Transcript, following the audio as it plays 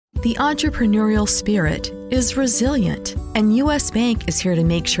The entrepreneurial spirit is resilient, and U.S. Bank is here to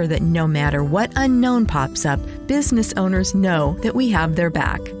make sure that no matter what unknown pops up, business owners know that we have their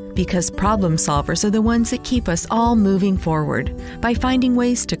back. Because problem solvers are the ones that keep us all moving forward by finding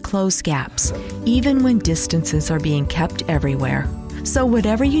ways to close gaps, even when distances are being kept everywhere. So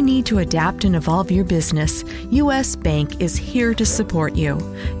whatever you need to adapt and evolve your business, U.S. Bank is here to support you.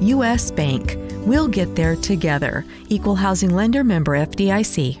 U.S. Bank. We'll get there together. Equal Housing Lender, member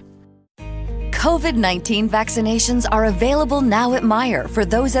FDIC. COVID-19 vaccinations are available now at Meijer for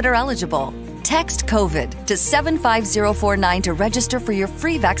those that are eligible. Text COVID to 75049 to register for your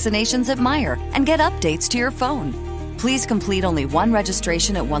free vaccinations at Meijer and get updates to your phone. Please complete only one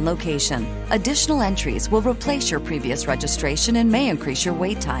registration at one location. Additional entries will replace your previous registration and may increase your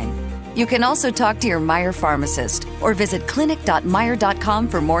wait time. You can also talk to your Meijer pharmacist or visit clinic.meijer.com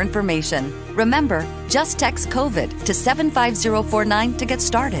for more information. Remember, just text COVID to 75049 to get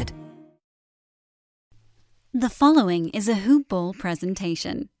started. The following is a HoopBall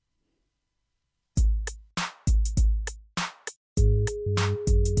presentation.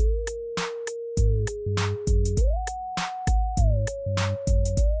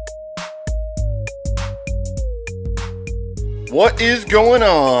 What is going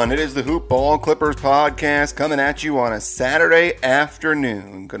on? It is the HoopBall Clippers podcast coming at you on a Saturday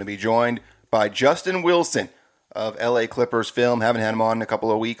afternoon. Going to be joined by Justin Wilson of LA Clippers Film. Haven't had him on in a couple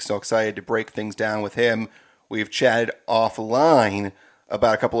of weeks, so excited to break things down with him. We've chatted offline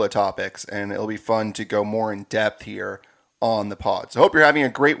about a couple of topics, and it'll be fun to go more in depth here on the pod. So hope you're having a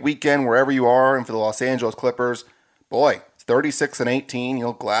great weekend wherever you are. And for the Los Angeles Clippers, boy, it's 36-18.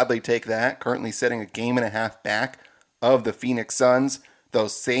 You'll gladly take that. Currently sitting a game and a half back of the Phoenix Suns.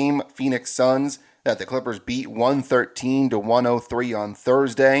 Those same Phoenix Suns that the Clippers beat 113-103 on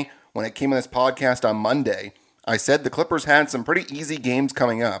Thursday. When it came on this podcast on Monday, I said the Clippers had some pretty easy games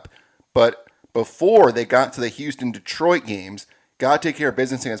coming up, but before they got to the Houston-Detroit games, got to take care of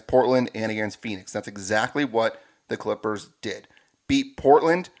business against Portland and against Phoenix. That's exactly what the Clippers did. Beat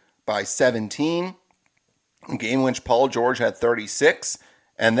Portland by 17, a game in which Paul George had 36,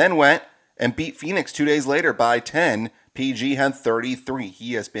 and then went and beat Phoenix 2 days later by 10. PG had 33.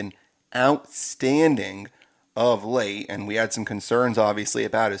 He has been outstanding of late, and we had some concerns, obviously,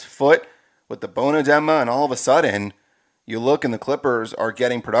 about his foot with the bone edema, and all of a sudden, you look and the Clippers are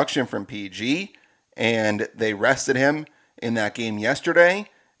getting production from PG, and they rested him in that game yesterday,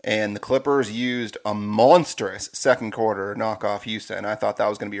 and the Clippers used a monstrous second quarter to knock off Houston. I thought that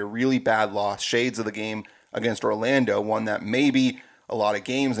was going to be a really bad loss. Shades of the game against Orlando, one that maybe a lot of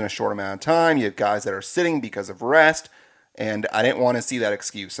games in a short amount of time. You have guys that are sitting because of rest, and I didn't want to see that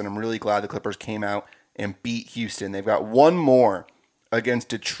excuse, and I'm really glad the Clippers came out and beat Houston. They've got one more against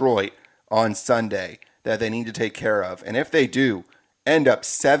Detroit on Sunday that they need to take care of. And if they do, end up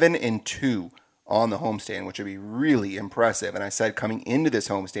 7-2 on the homestand, which would be really impressive. And I said coming into this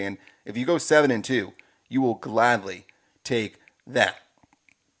homestand, if you go 7-2, you will gladly take that.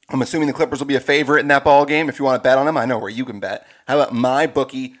 I'm assuming the Clippers will be a favorite in that ball game. If you want to bet on them, I know where you can bet. How about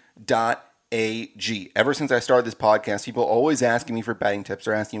mybookie.ag? Ever since I started this podcast, people always asking me for betting tips.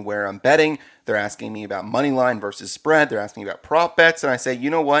 They're asking where I'm betting. They're asking me about money line versus spread. They're asking me about prop bets. And I say,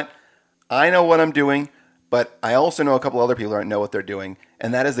 you know what? I know what I'm doing, but I also know a couple other people that know what they're doing,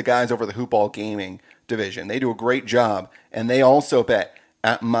 and that is the guys over the HoopBall Gaming division. They do a great job, and they also bet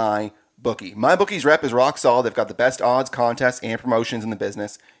at MyBookie. MyBookie's rep is rock solid. They've got the best odds, contests, and promotions in the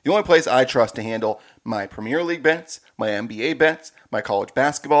business. The only place I trust to handle my Premier League bets, my NBA bets, my college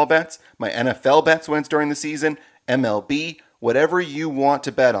basketball bets, my NFL bets when it's during the season, MLB, whatever you want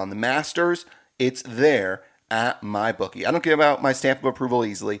to bet on. The Masters, it's there at MyBookie. I don't give out my stamp of approval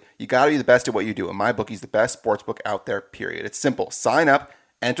easily. You got to be the best at what you do, and MyBookie's the best sportsbook out there, period. It's simple. Sign up,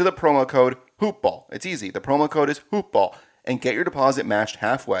 enter the promo code HoopBall. It's easy. The promo code is HoopBall, and get your deposit matched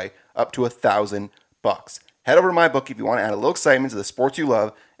halfway up to $1,000. Head over to MyBookie if you want to add a little excitement to the sports you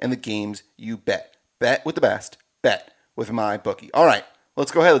love and the games you bet. Bet with the best. Bet with MyBookie. All right,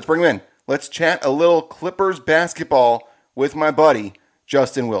 let's go ahead. Let's bring him in. Let's chat a little Clippers basketball with my buddy,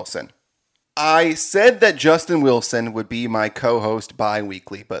 Justin Wilson. I said that Justin Wilson would be my co-host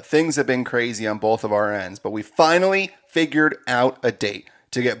bi-weekly, but things have been crazy on both of our ends. But we finally figured out a date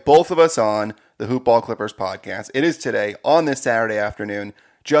to get both of us on the HoopBall Clippers podcast. It is today on this Saturday afternoon.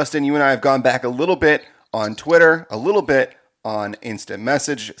 Justin, you and I have gone back a little bit on Twitter, a little bit on instant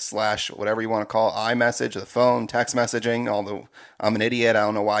message / whatever you want to call iMessage, the phone, text messaging, although I'm an idiot. I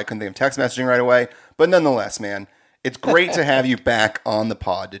don't know why I couldn't think of text messaging right away. But nonetheless, man, it's great to have you back on the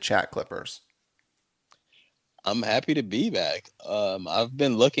pod to chat Clippers. I'm happy to be back. I've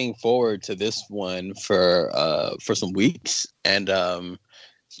been looking forward to this one for some weeks, and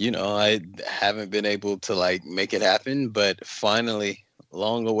I haven't been able to like make it happen, but finally,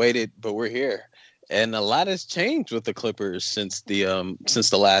 long awaited, but we're here. And a lot has changed with the Clippers since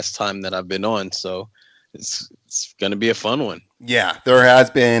the last time that I've been on. So it's gonna be a fun one. Yeah, there has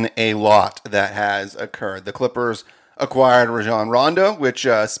been a lot that has occurred. The Clippers acquired Rajon Rondo, which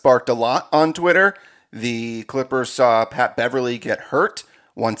sparked a lot on Twitter. The Clippers saw Pat Beverly get hurt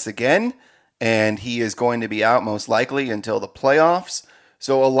once again, and he is going to be out most likely until the playoffs.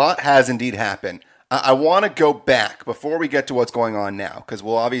 So a lot has indeed happened. I want to go back before we get to what's going on now, because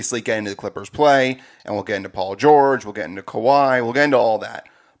we'll obviously get into the Clippers play, and we'll get into Paul George, we'll get into Kawhi, we'll get into all that.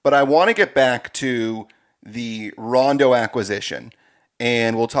 But I want to get back to the Rondo acquisition,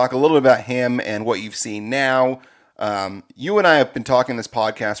 and we'll talk a little bit about him and what you've seen now. You and I have been talking this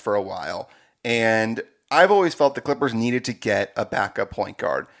podcast for a while, and I've always felt the Clippers needed to get a backup point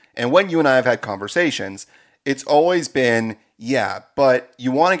guard. And when you and I have had conversations, it's always been, yeah, but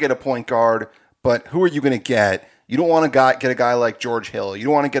you want to get a point guard, but who are you going to get? You don't want to get a guy like George Hill. You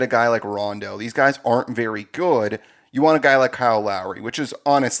don't want to get a guy like Rondo. These guys aren't very good. You want a guy like Kyle Lowry, which is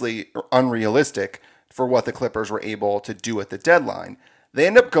honestly unrealistic for what the Clippers were able to do at the deadline. They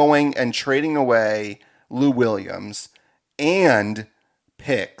end up going and trading away Lou Williams and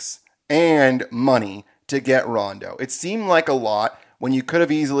picks and money to get Rondo. It seemed like a lot when you could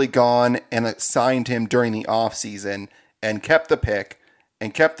have easily gone and signed him during the offseason and kept the pick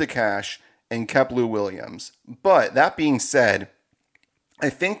and kept the cash and kept Lou Williams. But that being said, I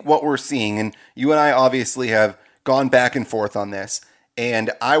think what we're seeing, and you and I obviously have gone back and forth on this,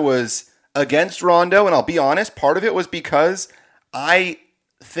 and I was against Rondo, and I'll be honest, part of it was because I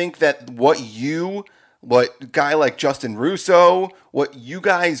think that what a guy like Justin Russo, what you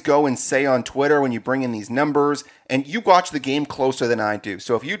guys go and say on Twitter when you bring in these numbers, and you watch the game closer than I do.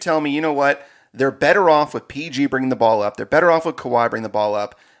 So if you tell me, you know what, they're better off with PG bringing the ball up, they're better off with Kawhi bringing the ball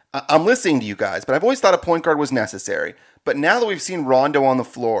up, I'm listening to you guys, but I've always thought a point guard was necessary. But now that we've seen Rondo on the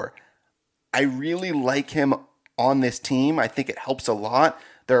floor, I really like him on this team. I think it helps a lot.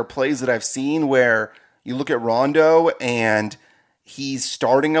 There are plays that I've seen where you look at Rondo and he's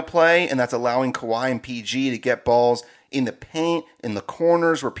starting a play, and that's allowing Kawhi and PG to get balls in the paint, in the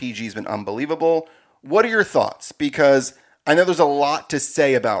corners where PG's been unbelievable. What are your thoughts? Because I know there's a lot to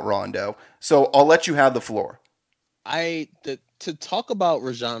say about Rondo, so I'll let you have the floor. To talk about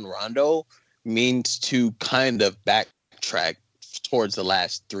Rajon Rondo means to kind of backtrack towards the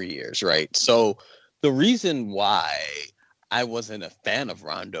last 3 years, right? So the reason why I wasn't a fan of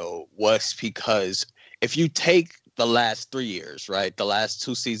Rondo was because if you take the last 3 years, right, the last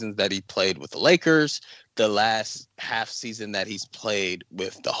 2 seasons that he played with the Lakers, the last half season that he's played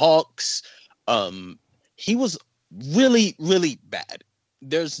with the Hawks, he was really, really bad.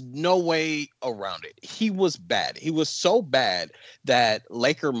 There's no way around it. He was bad. He was so bad that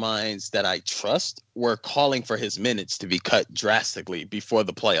Laker minds that I trust were calling for his minutes to be cut drastically before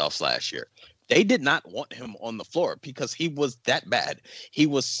the playoffs last year. They did not want him on the floor because he was that bad. He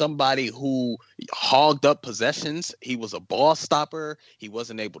was somebody who hogged up possessions. He was a ball stopper. He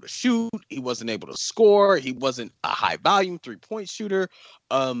wasn't able to shoot. He wasn't able to score. He wasn't a high volume 3-point shooter.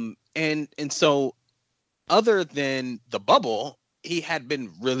 And so other than the bubble, he had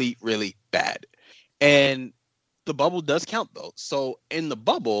been really, really bad. And the bubble does count, though. So in the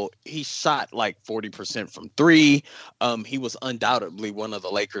bubble, he shot like 40% from 3. He was undoubtedly one of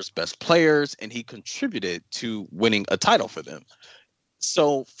the Lakers' best players, and he contributed to winning a title for them.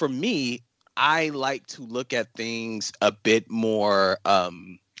 So for me, I like to look at things a bit more,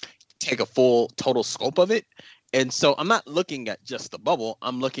 take a full total scope of it. And so I'm not looking at just the bubble.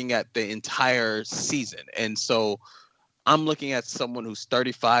 I'm looking at the entire season. And so I'm looking at someone who's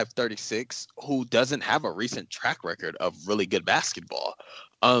 35, 36, who doesn't have a recent track record of really good basketball.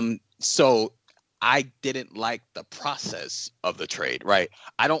 So I didn't like the process of the trade, right?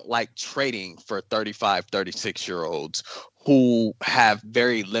 I don't like trading for 35, 36-year-olds who have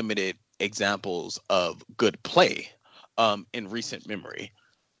very limited examples of good play in recent memory.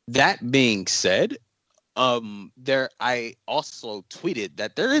 That being said, I also tweeted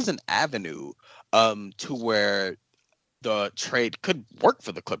that there is an avenue to where the trade could work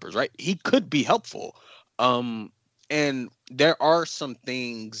for the Clippers, right? He could be helpful. And there are some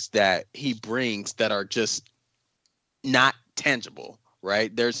things that he brings that are just not tangible,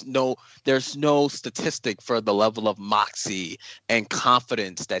 right? There's no statistic for the level of moxie and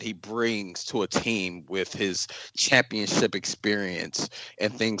confidence that he brings to a team with his championship experience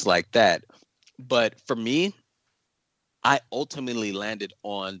and things like that. But for me, I ultimately landed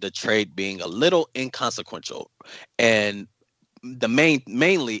on the trade being a little inconsequential. And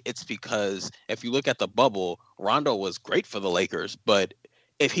mainly it's because if you look at the bubble, Rondo was great for the Lakers, but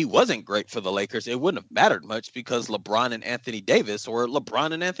if he wasn't great for the Lakers, it wouldn't have mattered much because LeBron and Anthony Davis were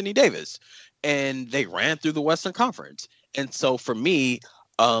LeBron and Anthony Davis, and they ran through the Western Conference. And so for me,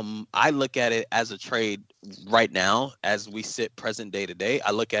 I look at it as a trade right now, as we sit present day to day. I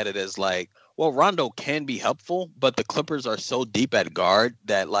look at it as like, well, Rondo can be helpful, but the Clippers are so deep at guard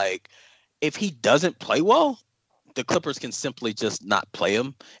that, like, if he doesn't play well, the Clippers can simply just not play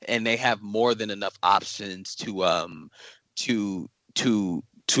him, and they have more than enough options to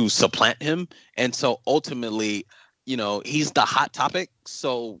supplant him. And so ultimately, you know, he's the hot topic,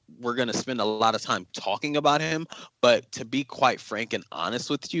 so we're going to spend a lot of time talking about him. But to be quite frank and honest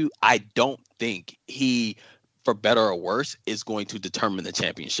with you, I don't think he, for better or worse, is going to determine the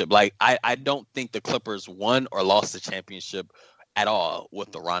championship. Like, I don't think the Clippers won or lost the championship at all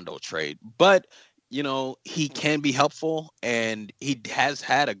with the Rondo trade. But, you know, he can be helpful, and he has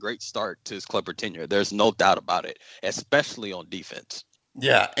had a great start to his Clipper tenure. There's no doubt about it, especially on defense.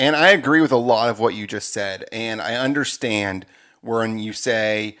 Yeah, and I agree with a lot of what you just said, and I understand when you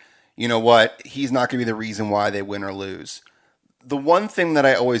say, you know what, he's not going to be the reason why they win or lose. The one thing that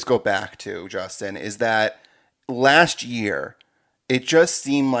I always go back to, Justin, is that last year, it just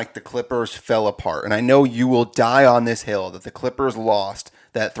seemed like the Clippers fell apart. And I know you will die on this hill that the Clippers lost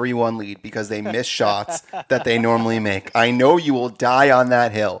that 3-1 lead because they missed shots that they normally make. I know you will die on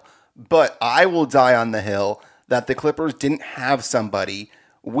that hill, but I will die on the hill that the Clippers didn't have somebody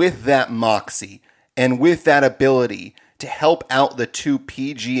with that moxie and with that ability to help out the two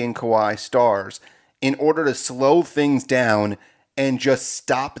PG and Kawhi stars in order to slow things down and just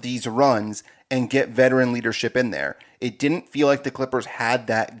stop these runs and get veteran leadership in there. It didn't feel like the Clippers had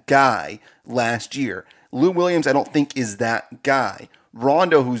that guy last year. Lou Williams, I don't think, is that guy.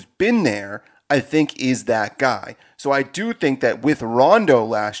 Rondo, who's been there, I think is that guy. So I do think that with Rondo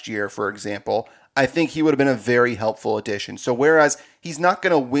last year, for example, I think he would have been a very helpful addition. So whereas he's not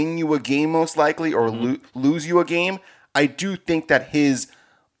going to win you a game most likely or lose you a game, I do think that his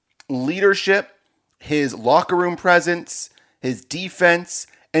leadership, his locker room presence, his defense,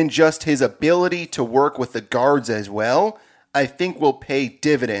 and just his ability to work with the guards as well, I think will pay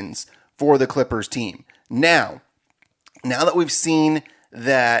dividends for the Clippers team. Now that we've seen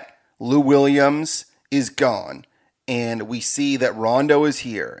that Lou Williams is gone, and we see that Rondo is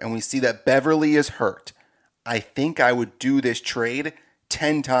here, and we see that Beverly is hurt, I think I would do this trade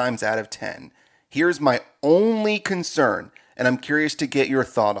 10 times out of 10. Here's my only concern, and I'm curious to get your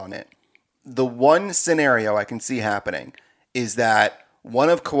thought on it. The one scenario I can see happening is that one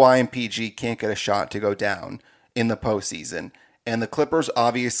of Kawhi and PG can't get a shot to go down in the postseason, and the Clippers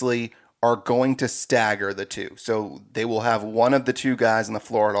obviously are going to stagger the two. So they will have one of the two guys on the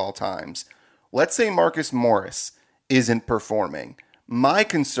floor at all times. Let's say Marcus Morris isn't performing. My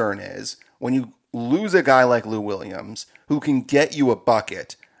concern is when you lose a guy like Lou Williams who can get you a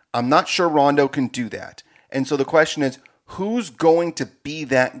bucket, I'm not sure Rondo can do that. And so the question is, who's going to be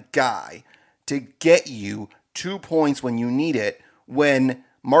that guy to get you 2 points when you need it when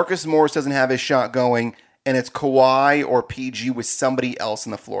Marcus Morris doesn't have his shot going and it's Kawhi or PG with somebody else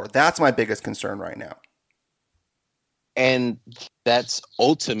on the floor? That's my biggest concern right now. And that's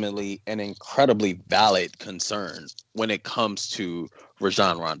ultimately an incredibly valid concern when it comes to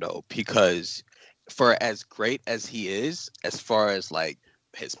Rajon Rondo, because for as great as he is, as far as like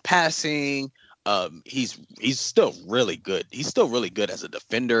his passing, he's still really good. He's still really good as a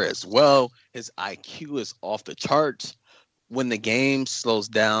defender as well. His IQ is off the charts. When the game slows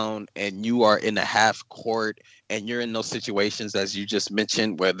down and you are in the half court and you're in those situations, as you just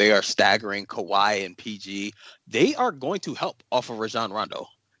mentioned, where they are staggering Kawhi and PG, they are going to help off of Rajon Rondo.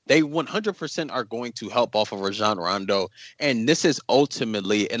 They 100% are going to help off of Rajon Rondo. And this is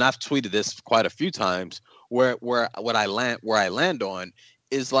ultimately, and I've tweeted this quite a few times, where I land on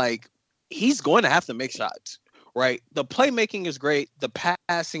is like, he's going to have to make shots, right? The playmaking is great. The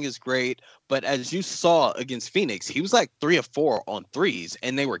passing is great. But as you saw against Phoenix, he was like 3 of 4 on threes,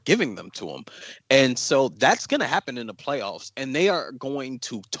 and they were giving them to him. And so that's going to happen in the playoffs. And they are going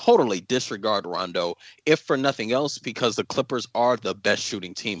to totally disregard Rondo, if for nothing else, because the Clippers are the best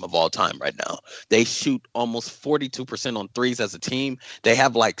shooting team of all time right now. They shoot almost 42% on threes as a team. They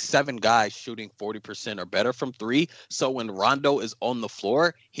have like 7 guys shooting 40% or better from 3. So when Rondo is on the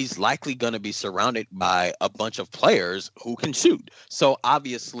floor, he's likely going to be surrounded by a bunch of players who can shoot. So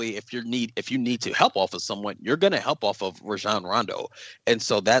obviously, if you need to help off of someone, you're going to help off of Rajon Rondo. And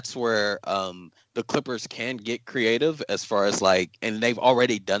so that's where the Clippers can get creative as far as like, and they've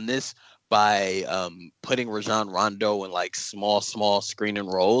already done this by putting Rajon Rondo in like small screen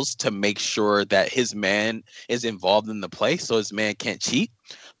and rolls to make sure that his man is involved in the play so his man can't cheat.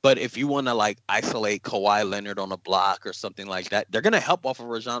 But if you want to like isolate Kawhi Leonard on a block or something like that, they're going to help off of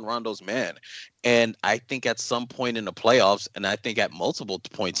Rajon Rondo's man. And I think at some point in the playoffs, and I think at multiple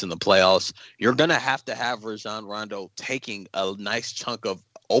points in the playoffs, you're going to have Rajon Rondo taking a nice chunk of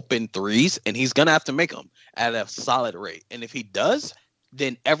open threes, and he's going to have to make them at a solid rate. And if he does,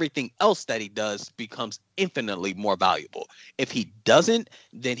 then everything else that he does becomes infinitely more valuable. If he doesn't,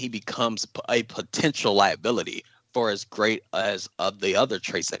 then he becomes a potential liability for as great as of the other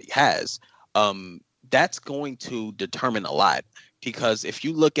traits that he has. That's going to determine a lot, because if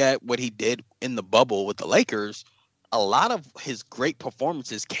you look at what he did in the bubble with the Lakers, a lot of his great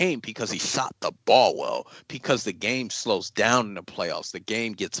performances came because he shot the ball well, because the game slows down in the playoffs. The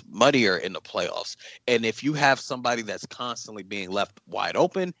game gets muddier in the playoffs. And if you have somebody that's constantly being left wide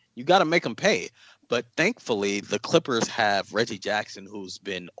open, you got to make them pay. But thankfully, the Clippers have Reggie Jackson, who's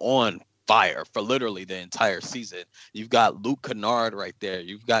been on fire for literally the entire season. You've got Luke Kennard right there.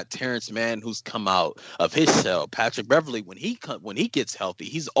 You've got Terrence Mann, who's come out of his shell. Patrick Beverley, when he gets healthy,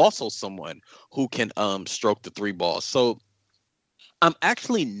 he's also someone who can stroke the three balls. So I'm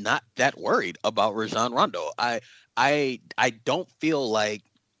actually not that worried about Rajon Rondo. I don't feel like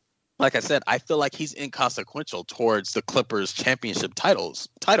I said, I feel like he's inconsequential towards the Clippers championship title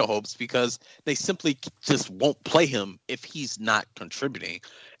hopes, because they simply just won't play him if he's not contributing.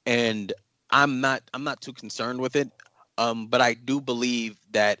 And I'm not too concerned with it. But I do believe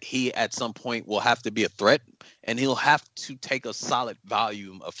that he at some point will have to be a threat, and he'll have to take a solid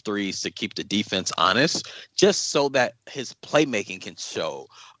volume of threes to keep the defense honest, just so that his playmaking can show,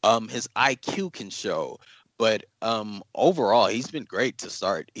 his IQ can show. But overall, he's been great to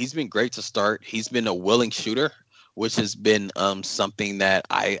start. He's been a willing shooter, which has been something that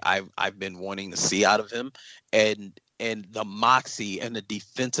I've been wanting to see out of him. And the moxie and the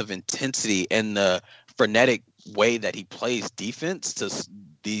defensive intensity and the frenetic way that he plays defense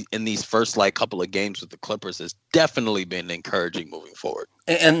in these first couple of games with the Clippers has definitely been encouraging moving forward.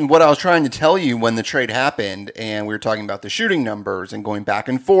 And what I was trying to tell you when the trade happened, and we were talking about the shooting numbers and going back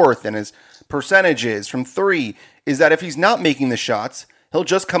and forth and his percentages from three, is that if he's not making the shots, he'll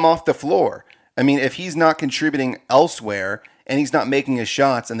just come off the floor. I mean, if he's not contributing elsewhere and he's not making his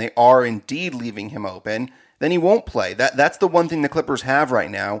shots and they are indeed leaving him open, then he won't play. That's the one thing the Clippers have right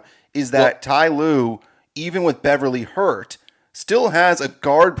now, is that Ty Lue, even with Beverly hurt, still has a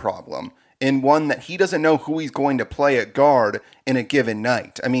guard problem, and one that he doesn't know who he's going to play at guard in a given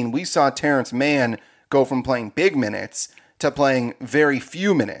night. I mean, we saw Terrence Mann go from playing big minutes to playing very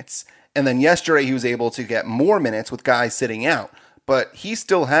few minutes, and then yesterday he was able to get more minutes with guys sitting out. But he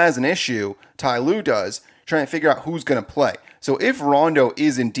still has an issue, Ty Lue does, trying to figure out who's going to play. So if Rondo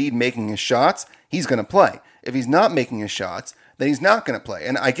is indeed making his shots, he's going to play. If he's not making his shots, then he's not going to play.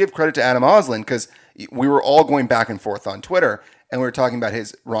 And I give credit to Adam Oslin, because we were all going back and forth on Twitter, and we were talking about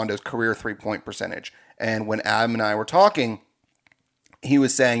Rondo's career three-point percentage. And when Adam and I were talking, he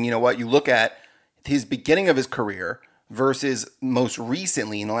was saying, you know what, you look at his beginning of his career versus most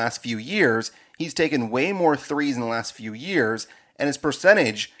recently in the last few years, he's taken way more threes in the last few years, and his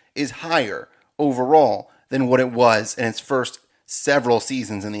percentage is higher overall than what it was in his first several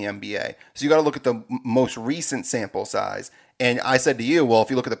seasons in the NBA. So you got to look at the most recent sample size. And I said to you, well, if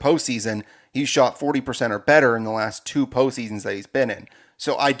you look at the postseason, he's shot 40% or better in the last two postseasons that he's been in.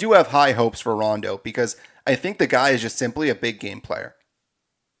 So I do have high hopes for Rondo, because I think the guy is just simply a big game player.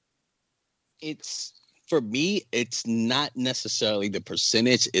 For me, it's not necessarily the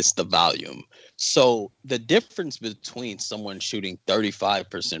percentage, it's the volume. So the difference between someone shooting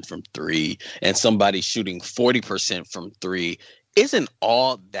 35% from three and somebody shooting 40% from three isn't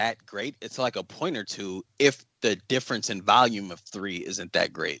all that great. It's like a point or two if the difference in volume of three isn't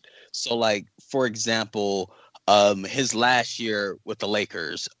that great. So for example, his last year with the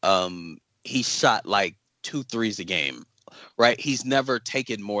Lakers, he shot 2 threes a game. Right, he's never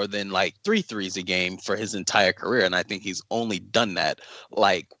taken more than 3 threes a game for his entire career, and I think he's only done that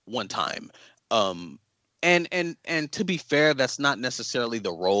one time. And to be fair, that's not necessarily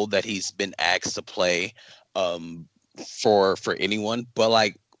the role that he's been asked to play for anyone.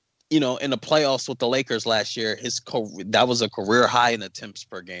 But in the playoffs with the Lakers last year, that was a career high in attempts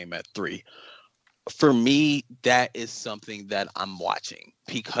per game at 3. For me, that is something that I'm watching,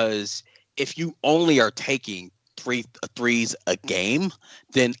 because if you only are taking 3 threes a game,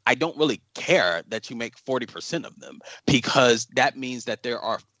 then I don't really care that you make 40% of them, because that means that there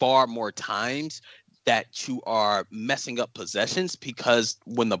are far more times that you are messing up possessions, because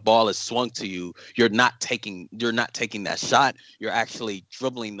when the ball is swung to you, you're not taking that shot. You're actually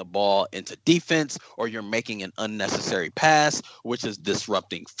dribbling the ball into defense, or you're making an unnecessary pass, which is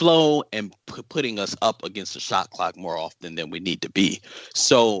disrupting flow and putting us up against the shot clock more often than we need to be.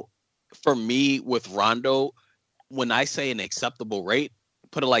 So for me with Rondo, when I say an acceptable rate,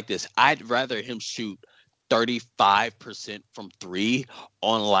 put it like this: I'd rather him shoot 35% from three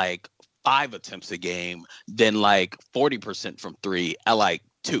on like 5 attempts a game than like 40% from three at like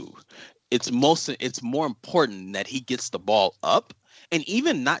 2. It's more important that he gets the ball up, and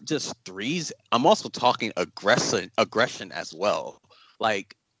even not just threes. I'm also talking aggression as well.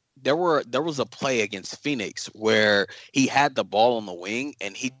 Like there was a play against Phoenix where he had the ball on the wing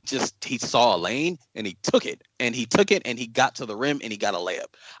and he saw a lane and he took it and he got to the rim and he got a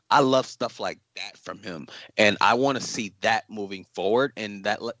layup. I love stuff like that from him, and I want to see that moving forward. And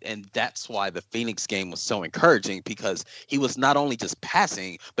that's why the Phoenix game was so encouraging, because he was not only just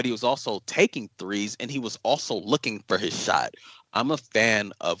passing, but he was also taking threes and he was also looking for his shot. I'm a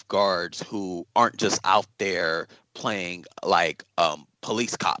fan of guards who aren't just out there playing like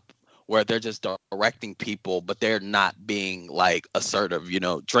police cop, where they're just directing people, but they're not being like assertive.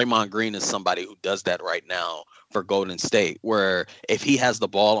 Draymond Green is somebody who does that right now for Golden State, where if he has the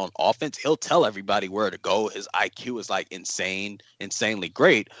ball on offense, he'll tell everybody where to go. His IQ is like insanely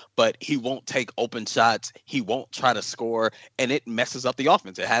great, but he won't take open shots. He won't try to score, and it messes up the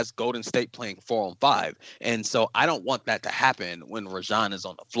offense. It has Golden State playing 4-on-5. And so I don't want that to happen when Rajon is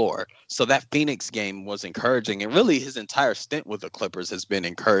on the floor. So that Phoenix game was encouraging, and really his entire stint with the Clippers has been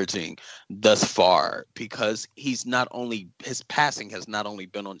encouraging thus far, because his passing has not only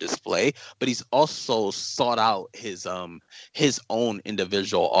been on display, but he's also sought out his own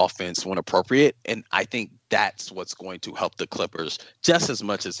individual offense when appropriate. And I think that's what's going to help the Clippers just as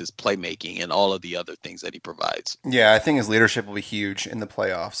much as his playmaking and all of the other things that he provides. Yeah, I think his leadership will be huge in the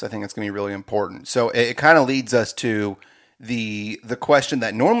playoffs. I think it's going to be really important. So it kind of leads us to the question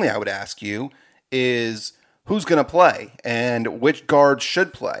that normally I would ask you is who's going to play and which guards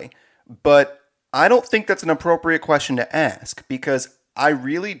should play. But I don't think that's an appropriate question to ask, because I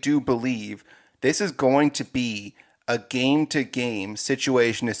really do believe this is going to be a game-to-game,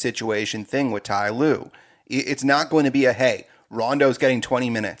 situation-to-situation thing with Ty Lue. It's not going to be hey, Rondo's getting 20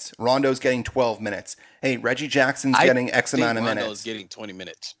 minutes. Rondo's getting 12 minutes. Hey, Reggie Jackson's getting X amount of minutes. Rondo's getting 20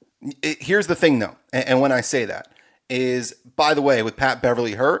 minutes. Here's the thing, though, and when I say that is, by the way, with Pat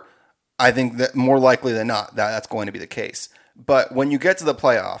Beverly hurt, I think that more likely than not that's going to be the case. But when you get to the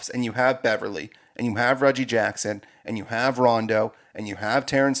playoffs and you have Beverly and you have Reggie Jackson and you have Rondo and you have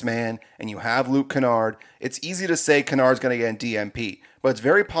Terrence Mann and you have Luke Kennard, it's easy to say Kennard's going to get DMP. But it's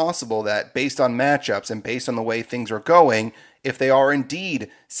very possible that based on matchups and based on the way things are going, if they are indeed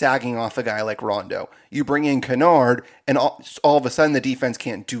sagging off a guy like Rondo, you bring in Kennard and all of a sudden the defense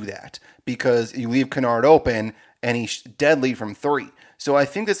can't do that because you leave Kennard open and he's deadly from 3. So I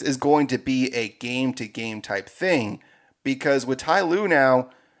think this is going to be a game-to-game type thing, because with Ty Lue now,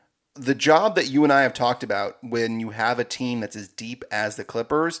 the job that you and I have talked about when you have a team that's as deep as the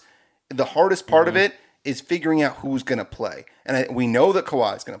Clippers, the hardest part of it is figuring out who's going to play. And we know that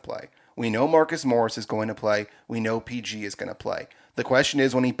Kawhi is going to play. We know Marcus Morris is going to play. We know PG is going to play. The question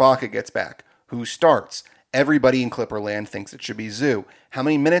is, when Ibaka gets back, who starts? Everybody in Clipperland thinks it should be Zoo. How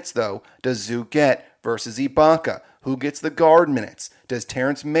many minutes, though, does Zoo get versus Ibaka? Who gets the guard minutes? Does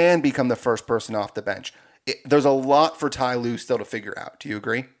Terrence Mann become the first person off the bench? There's a lot for Ty Lue still to figure out. Do you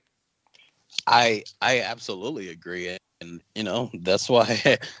agree? I absolutely agree, and that's why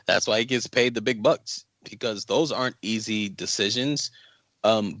he gets paid the big bucks, because those aren't easy decisions.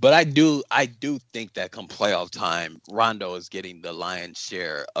 But I do think that come playoff time, Rondo is getting the lion's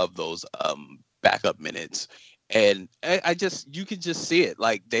share of those backup minutes, and you can just see it.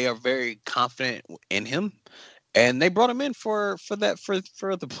 Like, they are very confident in him, and they brought him in for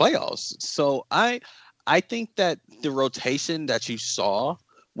the playoffs. So I think that the rotation that you saw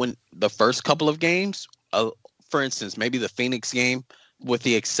when the first couple of games, for instance, maybe the Phoenix game, with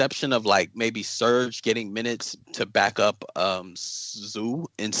the exception of like maybe Serge getting minutes to back up Zoo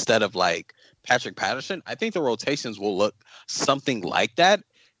instead of like Patrick Patterson, I think the rotations will look something like that.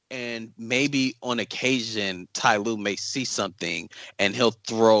 And maybe on occasion, Ty Lue may see something and he'll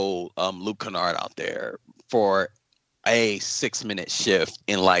throw Luke Kennard out there for a 6-minute shift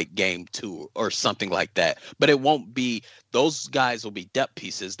in like game 2 or something like that. But it won't be, those guys will be depth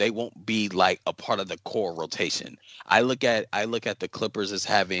pieces. They won't be like a part of the core rotation. I look at the Clippers as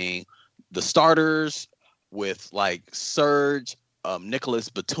having the starters with like Serge, Nicholas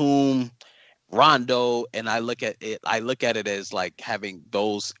Batum, Rondo, and I look at it as like having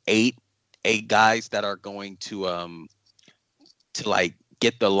those 8 guys that are going to like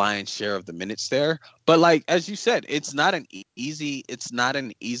get the lion's share of the minutes there. But like as you said, it's not an easy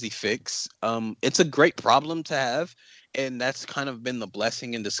fix. It's a great problem to have, and that's kind of been the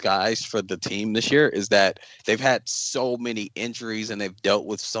blessing in disguise for the team this year, is that they've had so many injuries and they've dealt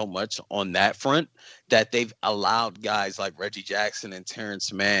with so much on that front that they've allowed guys like Reggie Jackson and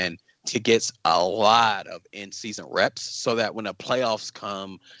Terrence Mann to get a lot of in-season reps, so that when the playoffs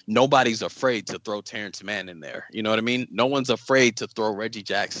come, nobody's afraid to throw Terrence Mann in there. You know what I mean? No one's afraid to throw Reggie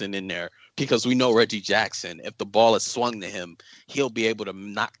Jackson in there, because we know Reggie Jackson, if the ball is swung to him, he'll be able to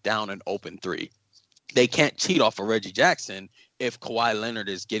knock down an open three. They can't cheat off of Reggie Jackson if Kawhi Leonard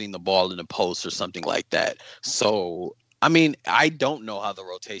is getting the ball in the post or something like that. So, I mean, I don't know how the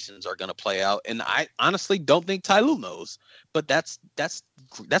rotations are going to play out, and I honestly don't think Ty Lue knows. But that's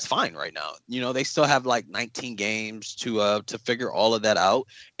fine right now. You know, they still have like 19 games to figure all of that out,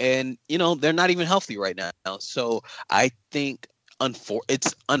 and you know they're not even healthy right now. So I think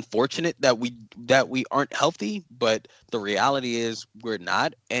it's unfortunate that we aren't healthy, but the reality is we're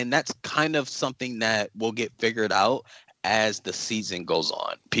not, and that's kind of something that will get figured out as the season goes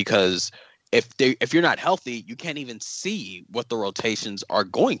on, because if you're not healthy, you can't even see what the rotations are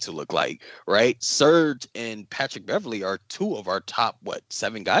going to look like, right? Serge and Patrick Beverley are two of our top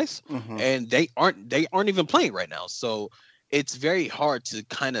 7 guys, and they aren't even playing right now. So it's very hard to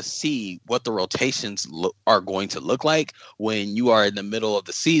kind of see what the rotations are going to look like when you are in the middle of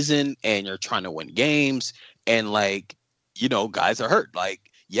the season and you're trying to win games, and like, you know, guys are hurt. Like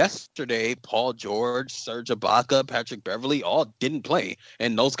yesterday, Paul George, Serge Ibaka, Patrick Beverley all didn't play,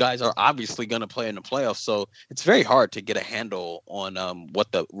 and those guys are obviously going to play in the playoffs. So it's very hard to get a handle on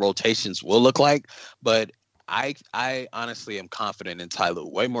what the rotations will look like. But I honestly am confident in Ty Lue,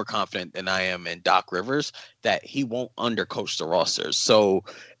 way more confident than I am in Doc Rivers, that he won't undercoach the rosters. So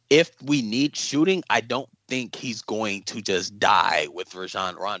if we need shooting, I don't think he's going to just die with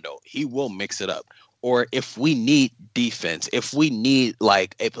Rajon Rondo. He will mix it up. Or if we need defense, if we need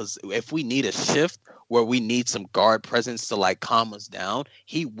if we need a shift where we need some guard presence to like calm us down,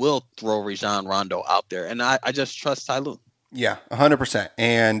 he will throw Rajon Rondo out there. And I just trust Ty Lue. Yeah, 100%.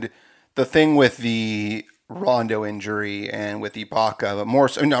 And the thing with the Rondo injury and with Ibaka, but more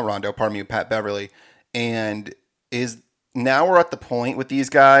so, not Rondo, pardon me, Pat Beverley, and is now we're at the point with these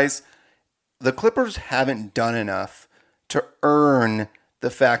guys, the Clippers haven't done enough to earn the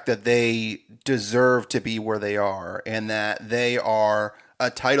fact that they deserve to be where they are and that they are a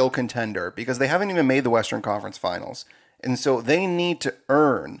title contender, because they haven't even made the Western Conference Finals. And so they need to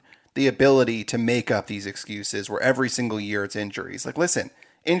earn the ability to make up these excuses where every single year it's injuries. Like, listen,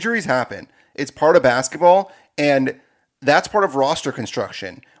 injuries happen. It's part of basketball, and that's part of roster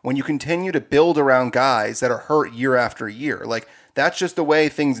construction. When you continue to build around guys that are hurt year after year, like that's just the way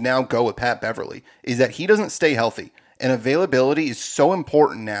things now go with Pat Beverley, is that he doesn't stay healthy. And availability is so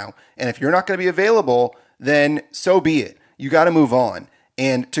important now. And if you're not going to be available, then so be it. You got to move on.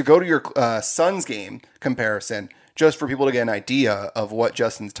 And to go to your Suns game comparison, just for people to get an idea of what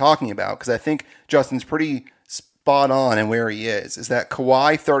Justin's talking about, because I think Justin's pretty spot on in where he is that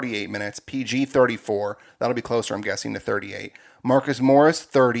Kawhi 38 minutes, PG 34. That'll be closer, I'm guessing, to 38. Marcus Morris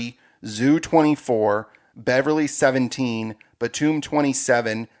 30, Zoo 24, Beverly 17, Batum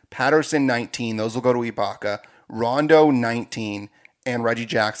 27, Patterson 19. Those will go to Ibaka. Rondo 19, and Reggie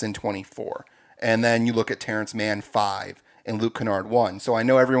Jackson 24. And then you look at Terrence Mann 5 and Luke Kennard 1. So I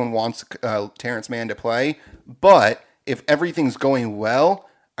know everyone wants Terrence Mann to play, but if everything's going well,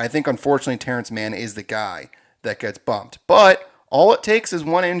 I think unfortunately Terrence Mann is the guy that gets bumped. But all it takes is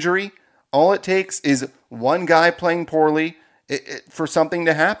one injury. All it takes is one guy playing poorly for something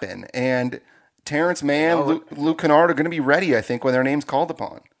to happen. And Terrence Mann, Luke Kennard are going to be ready, I think, when their name's called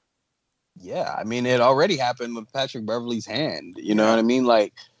upon. Yeah, I mean, it already happened with Patrick Beverley's hand. You know what I mean?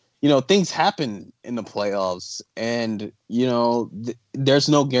 Like, you know, things happen in the playoffs, and, you know, there's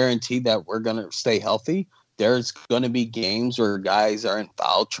no guarantee that we're going to stay healthy. There's going to be games where guys are in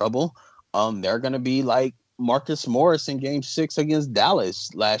foul trouble. They're going to be like Marcus Morris in Game 6 against Dallas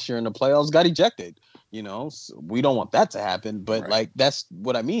last year in the playoffs, got ejected. You know, so we don't want that to happen. But, like, that's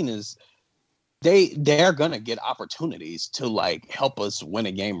what I mean is they're going to get opportunities to, like, help us win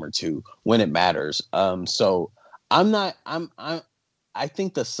a game or two when it matters. So I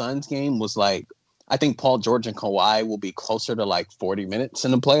think the Suns game was like, I think Paul George and Kawhi will be closer to like 40 minutes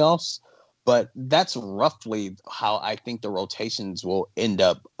in the playoffs, but that's roughly how I think the rotations will end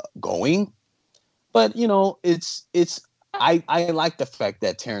up going. But, you know, I like the fact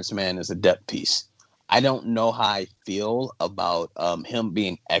that Terrence Mann is a depth piece. I don't know how I feel about him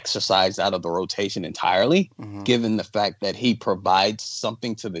being exercised out of the rotation entirely, given the fact that he provides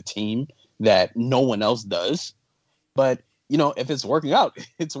something to the team that no one else does. But, if it's working out,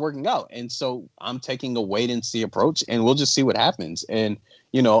 it's working out. And so I'm taking a wait and see approach, and we'll just see what happens. And,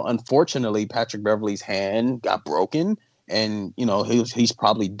 unfortunately, Patrick Beverley's hand got broken, and, he's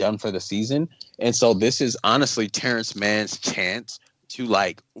probably done for the season. And so this is honestly Terrence Mann's chance to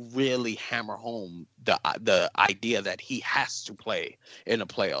really hammer home the idea that he has to play in the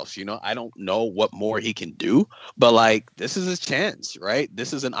playoffs. I don't know what more he can do, but this is his chance, right?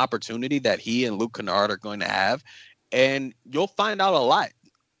 This is an opportunity that he and Luke Kennard are going to have, and you'll find out a lot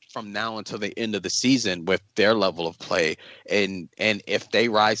from now until the end of the season with their level of play. And if they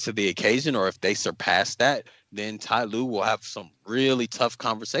rise to the occasion, or if they surpass that, then Ty Lue will have some really tough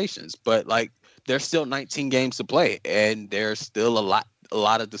conversations. But there's still 19 games to play, and there's still a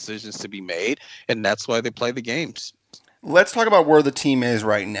lot of decisions to be made, and that's why they play the games. Let's talk about where the team is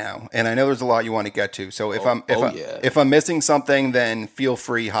right now. And I know there's a lot you want to get to. So if I'm missing something, then feel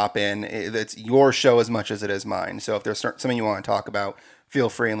free, hop in. It's your show as much as it is mine. So if there's something you want to talk about, feel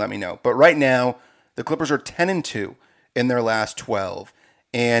free and let me know. But right now, the Clippers are 10-2 in their last 12.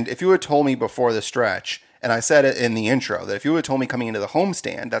 And if you had told me before the stretch, and I said it in the intro, that if you had told me coming into the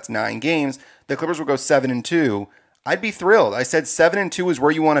homestand, that's 9 games, the Clippers would go 7-2, I'd be thrilled. I said 7-2 is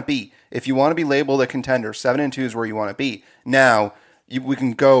where you want to be. If you want to be labeled a contender, 7-2 is where you want to be. Now, we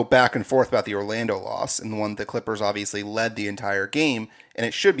can go back and forth about the Orlando loss, and the one the Clippers obviously led the entire game, and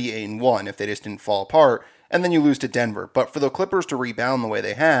it should be 8-1 if they just didn't fall apart, and then you lose to Denver. But for the Clippers to rebound the way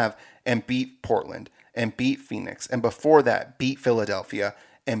they have and beat Portland and beat Phoenix, and before that beat Philadelphia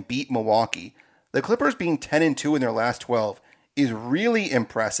and beat Milwaukee, the Clippers being 10-2 in their last 12 is really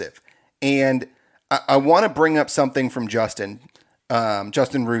impressive. And I want to bring up something from Justin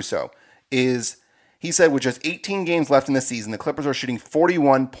Russo. He said with just 18 games left in the season, the Clippers are shooting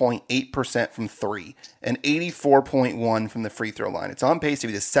 41.8% from 3 and 84.1% from the free throw line. It's on pace to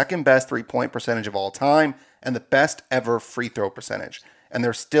be the second best 3-point percentage of all time and the best ever free throw percentage. And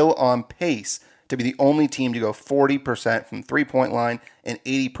they're still on pace to be the only team to go 40% from the 3-point line and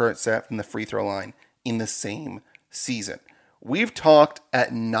 80% from the free throw line in the same season. We've talked ad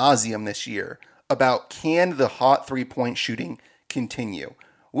nauseum this year about can the hot 3-point shooting continue.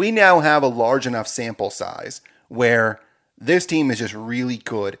 We now have a large enough sample size where this team is just really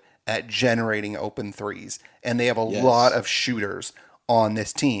good at generating open threes, and they have a lot of shooters on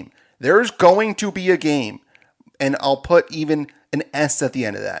this team. There's going to be a game, and I'll put even an S at the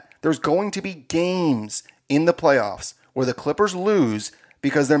end of that. There's going to be games in the playoffs where the Clippers lose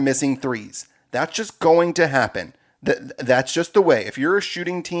because they're missing threes. That's just going to happen. That's just the way. If you're a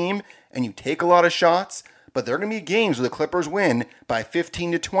shooting team and you take a lot of shots, but there are going to be games where the Clippers win by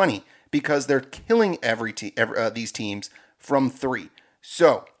 15-20 because they're killing these teams from 3.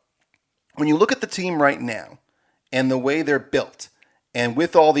 So when you look at the team right now and the way they're built and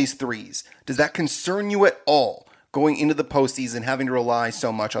with all these threes, does that concern you at all going into the postseason having to rely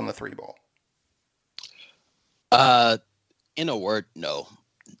so much on the 3 ball? In a word, no.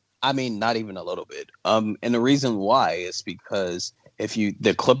 I mean, not even a little bit. And the reason why is because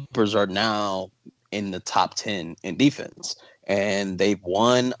the Clippers are now in the top 10 in defense, and they've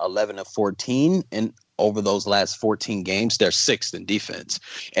won 11 of 14, and over those last 14 games, they're 6th in defense.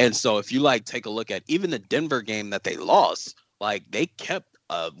 And so if you take a look at even the Denver game that they lost, they kept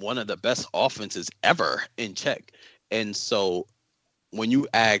one of the best offenses ever in check. And so when you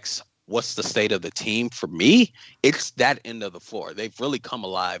ask what's the state of the team, for me, it's that end of the floor. They've really come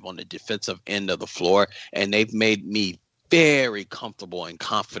alive on the defensive end of the floor, and they've made me very comfortable and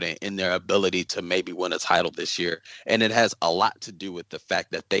confident in their ability to maybe win a title this year. And it has a lot to do with the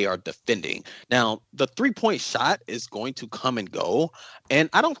fact that they are defending. Now, the 3-point shot is going to come and go, and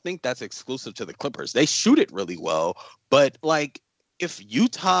I don't think that's exclusive to the Clippers. They shoot it really well, but if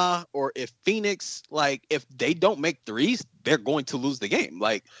Utah or if Phoenix, if they don't make threes, they're going to lose the game.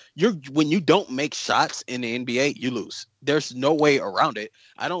 When you don't make shots in the NBA, you lose. There's no way around it.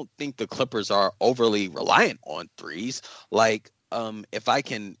 I don't think the Clippers are overly reliant on threes. If I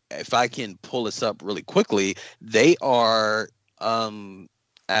can pull this up really quickly, they are I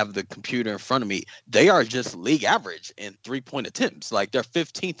have the computer in front of me. They are just league average in 3-point attempts. They're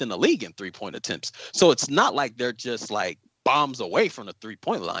 15th in the league in 3-point attempts. So it's not like they're just bombs away from the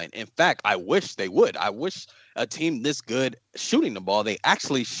 3-point line. In fact, I wish they would. I wish a team this good shooting the ball, they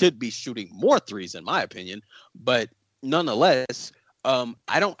actually should be shooting more threes, in my opinion. But nonetheless,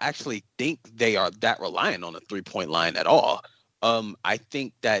 I don't actually think they are that reliant on the 3-point line at all. I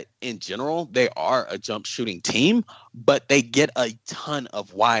think that in general, they are a jump shooting team, but they get a ton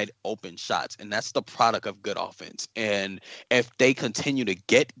of wide open shots. And that's the product of good offense. And if they continue to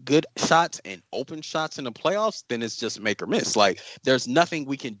get good shots and open shots in the playoffs, then it's just make or miss. Like, there's nothing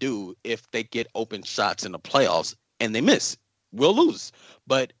we can do if they get open shots in the playoffs and they miss. We'll lose.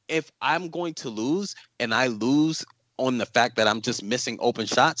 But if I'm going to lose and I lose on the fact that I'm just missing open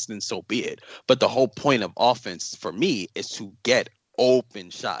shots, then so be it. But the whole point of offense for me is to get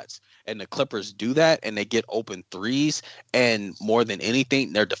open shots. And the Clippers do that, and they get open threes. And more than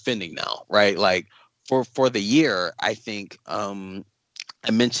anything, they're defending now, right? Like for the year, I think I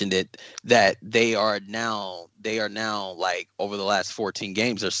mentioned it, that they are now like over the last 14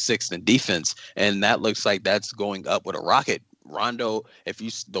 games, they're sixth in defense. And that looks like that's going up with a rocket. Rondo,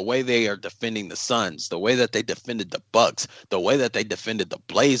 the way they are defending the Suns, the way that they defended the Bucks, the way that they defended the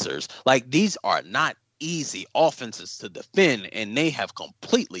Blazers, like, these are not easy offenses to defend, and they have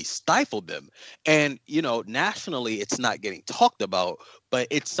completely stifled them. And, nationally, it's not getting talked about, but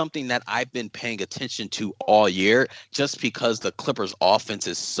it's something that I've been paying attention to all year, just because the Clippers offense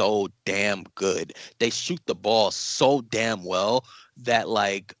is so damn good. They shoot the ball so damn well that,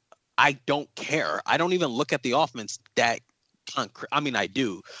 like, I don't care. I don't even look at the offense that concrete. I mean, I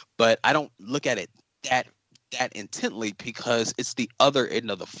do, but I don't look at it that intently, because it's the other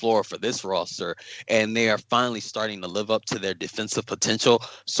end of the floor for this roster, and they are finally starting to live up to their defensive potential.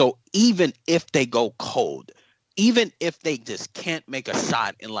 So even if they go cold, even if they just can't make a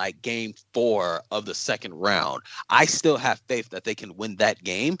shot in like game 4 of the second round, I still have faith that they can win that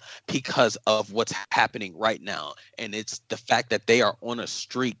game because of what's happening right now. And it's the fact that they are on a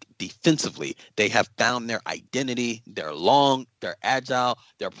streak defensively. They have found their identity. They're long, they're agile,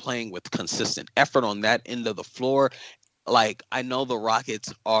 they're playing with consistent effort on that end of the floor. Like, I know the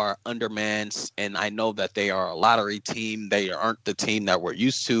Rockets are undermanned, and I know that they are a lottery team. They aren't the team that we're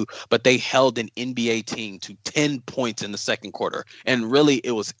used to, but they held an NBA team to 10 points in the second quarter. And really,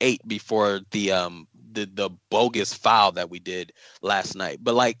 it was 8 before the bogus foul that we did last night.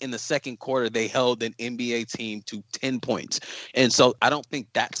 But like in the second quarter, they held an NBA team to 10 points. And so I don't think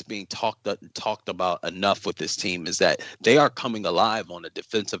that's being talked about enough with this team, is that they are coming alive on the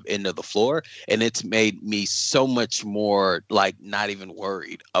defensive end of the floor. And it's made me so much more like not even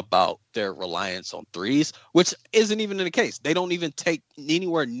worried about their reliance on threes, which isn't even in the case. They don't even take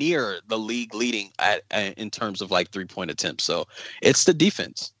anywhere near the league leading in terms of like 3-point attempts. So it's the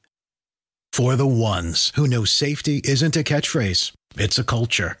defense. For the ones who know safety isn't a catchphrase, it's a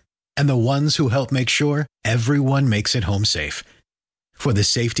culture. And the ones who help make sure everyone makes it home safe. For the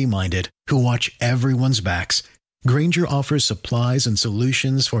safety-minded who watch everyone's backs, Grainger offers supplies and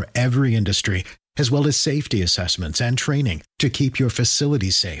solutions for every industry, as well as safety assessments and training to keep your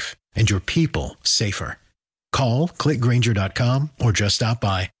facilities safe and your people safer. Call, click Grainger.com, or just stop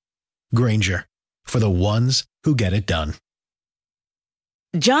by. Grainger, for the ones who get it done.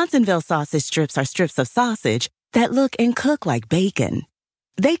 Johnsonville sausage strips are strips of sausage that look and cook like bacon.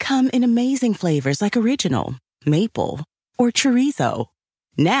 They come in amazing flavors like original, maple, or chorizo.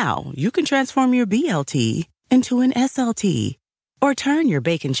 Now, you can transform your BLT into an SLT, or turn your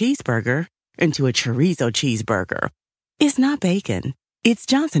bacon cheeseburger into a chorizo cheeseburger. It's not bacon, it's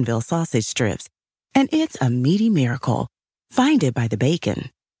Johnsonville sausage strips, and it's a meaty miracle. Find it by the bacon,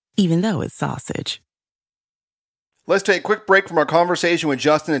 even though it's sausage. Let's take a quick break from our conversation with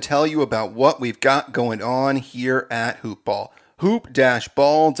Justin to tell you about what we've got going on here at HoopBall.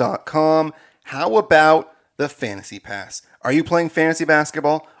 Hoop-ball.com. How about the Fantasy Pass? Are you playing fantasy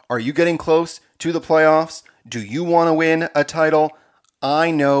basketball? Are you getting close to the playoffs? Do you want to win a title? I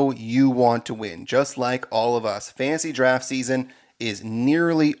know you want to win, just like all of us. Fantasy draft season is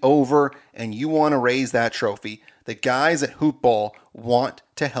nearly over, and you want to raise that trophy. The guys at HoopBall want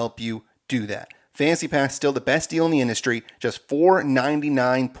to help you do that. Fantasy Pass is still the best deal in the industry, just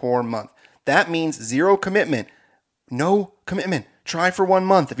 $4.99 per month. That means zero commitment. No commitment. Try for 1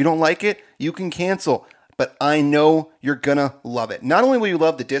 month. If you don't like it, you can cancel. But I know you're going to love it. Not only will you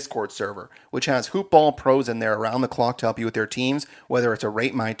love the Discord server, which has HoopBall pros in there around the clock to help you with their teams, whether it's a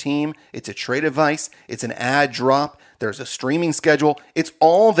Rate My Team, it's a trade advice, it's an ad drop, there's a streaming schedule. It's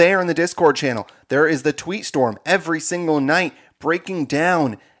all there in the Discord channel. There is the tweet storm every single night, breaking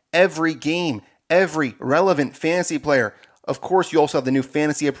down every game, every relevant fantasy player. Of course, you also have the new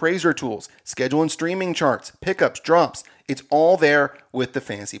fantasy appraiser tools, schedule and streaming charts, pickups, drops. It's all there with the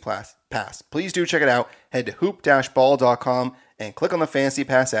Fantasy Pass. Please do check it out. Head to hoop-ball.com and click on the Fantasy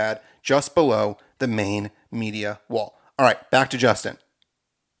Pass ad just below the main media wall. All right, back to Justin.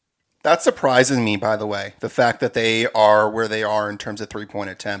 That surprises me, by the way, the fact that they are where they are in terms of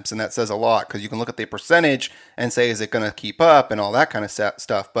three-point attempts. And that says a lot because you can look at the percentage and say, is it going to keep up and all that kind of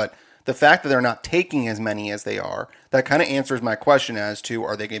stuff. But the fact that they're not taking as many as they are, that kind of answers my question as to,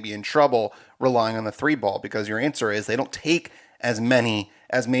 are they going to be in trouble relying on the three ball? Because your answer is they don't take as many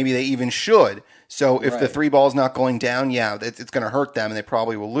as maybe they even should. So if the three ball is not going down, yeah, it's going to hurt them and they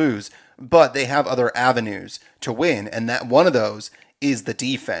probably will lose. But they have other avenues to win. And that one of those is the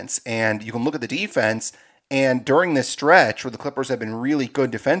defense. And you can look at the defense, and during this stretch where the Clippers have been really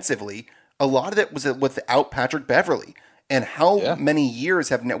good defensively, a lot of it was without Patrick Beverley. And how many years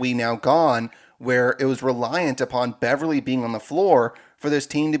have we now gone where it was reliant upon Beverley being on the floor for this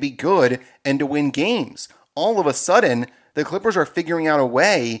team to be good and to win games? All of a sudden, the Clippers are figuring out a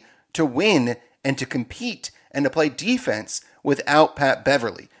way to win and to compete and to play defense without Pat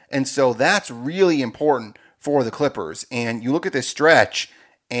Beverley. And so that's really important for the Clippers. And you look at this stretch,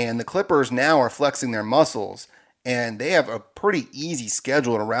 and the Clippers now are flexing their muscles, and they have a pretty easy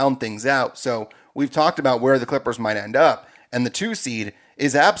schedule to round things out. So we've talked about where the Clippers might end up, and the 2 seed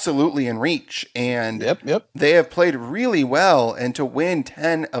is absolutely in reach. And they have played really well, and to win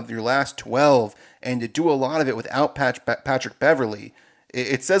 10 of your last 12 and to do a lot of it without Patrick Beverley,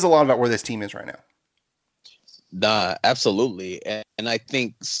 it says a lot about where this team is right now. Nah, absolutely. And I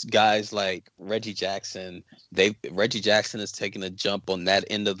think guys like Reggie Jackson is taking a jump on that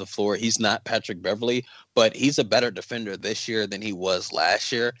end of the floor. He's not Patrick Beverley, but he's a better defender this year than he was last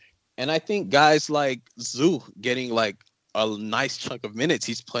year. And I think guys like Zoo getting like a nice chunk of minutes.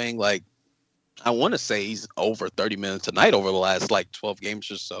 He's playing like, I want to say he's over 30 minutes a night over the last like 12 games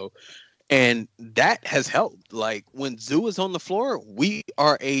or so. And that has helped. Like when Zoo is on the floor, we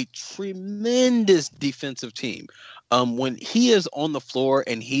are a tremendous defensive team. When he is on the floor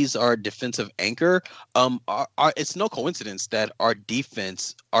and he's our defensive anchor, it's no coincidence that our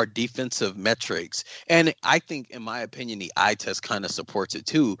defensive metrics, and I think, in my opinion, the eye test kind of supports it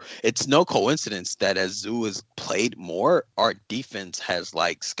too. It's no coincidence that as Zoo has played more, our defense has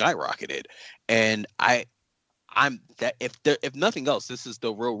like skyrocketed. And if nothing else, this is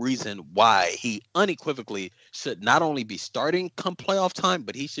the real reason why he unequivocally should not only be starting come playoff time,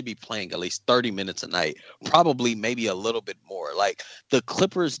 but he should be playing at least 30 minutes a night, probably maybe a little bit more. Like the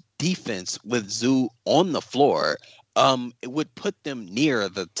Clippers defense with Zoo on the floor, it would put them near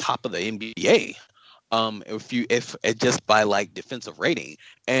the top of the NBA. If just by like defensive rating.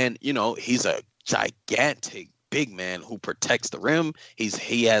 And he's a gigantic big man who protects the rim.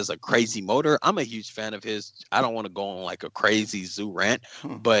 He has a crazy motor. I'm a huge fan of his. I don't want to go on like a crazy Zoo rant,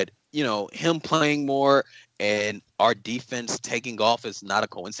 but him playing more and our defense taking off is not a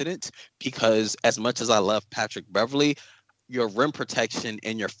coincidence, because as much as I love Patrick Beverley, your rim protection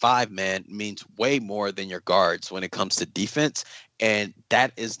and your 5-man means way more than your guards when it comes to defense. And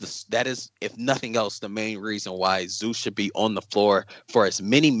that is, if nothing else, the main reason why Zoo should be on the floor for as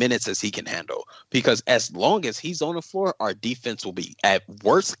many minutes as he can handle. Because as long as he's on the floor, our defense will be at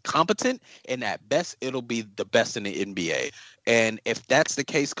worst competent, and at best, it'll be the best in the NBA. And if that's the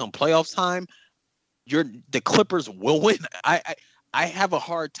case come playoff time, the Clippers will win. I have a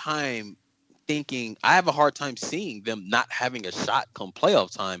hard time seeing them not having a shot come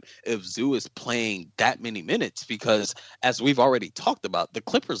playoff time if Zoo is playing that many minutes, because as we've already talked about, the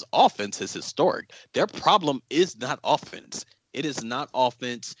Clippers offense is historic. Their problem is not offense. It is not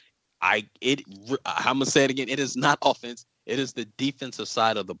offense. I'm going to say it again. It is not offense. It is the defensive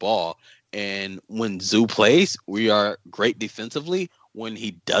side of the ball. And when Zoo plays, we are great defensively. When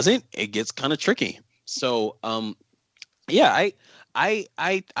he doesn't, it gets kind of tricky. So, I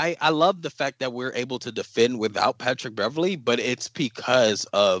love the fact that we're able to defend without Patrick Beverley, but it's because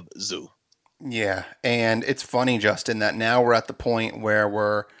of Zoo. Yeah, and it's funny, Justin, that now we're at the point where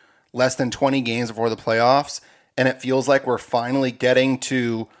we're less than 20 games before the playoffs, and it feels like we're finally getting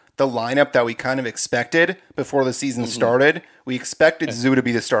to the lineup that we kind of expected before the season started. We expected Zoo to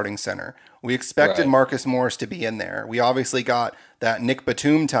be the starting center. We expected Marcus Morris to be in there. We obviously got that Nick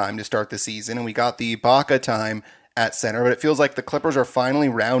Batum time to start the season, and we got the Ibaka time at center, but it feels like the Clippers are finally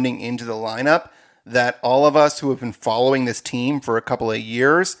rounding into the lineup that all of us who have been following this team for a couple of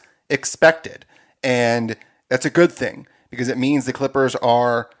years expected. And that's a good thing, because it means the Clippers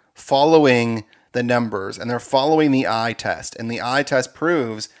are following the numbers and they're following the eye test. And the eye test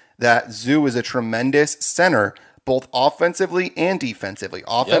proves that Zoo is a tremendous center, both offensively and defensively.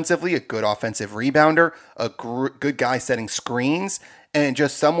 Offensively, a good offensive rebounder, a good guy setting screens, and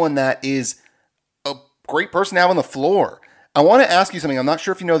just someone that is a great person to have on the floor. I want to ask you something. I'm not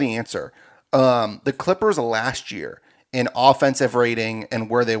sure if you know the answer. The Clippers last year in offensive rating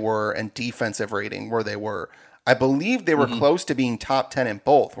and where they were, and defensive rating where they were, I believe they were close to being top 10 in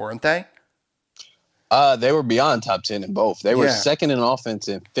both, weren't they? They were beyond top 10 in both. They were Yeah. second in offense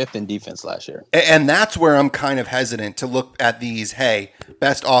and fifth in defense last year. And that's where I'm kind of hesitant to look at these,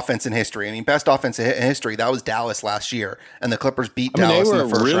 best offense in history. I mean, best offense in history, that was Dallas last year. And the Clippers beat Dallas in the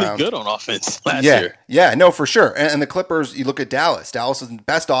first round. They were really good on offense last year. Yeah, no, for sure. And the Clippers, you look at Dallas. Dallas was the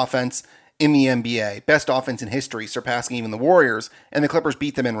best offense in the NBA, best offense in history, surpassing even the Warriors. And the Clippers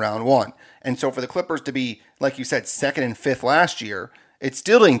beat them in round one. And so for the Clippers to be, like you said, second and fifth last year, it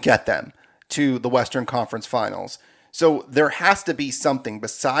still didn't get them to the Western Conference Finals. So there has to be something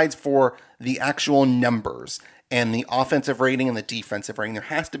besides for the actual numbers and the offensive rating and the defensive rating. There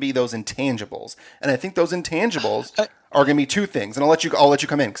has to be those intangibles, and I think those intangibles are going to be two things. And I'll let you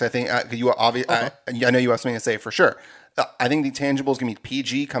come in because I think I know you have something to say for sure. I think the intangible is going to be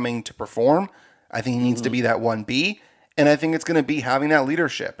PG coming to perform. I think he needs to be that 1B. And I think it's going to be having that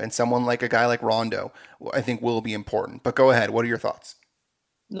leadership, and someone like a guy like Rondo, I think will be important. But go ahead. What are your thoughts?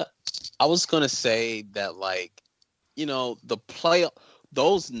 No, I was going to say that,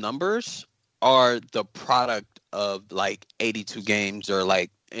 those numbers are the product of 82 games, or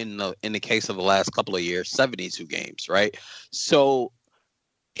in the case of the last couple of years, 72 games, right? So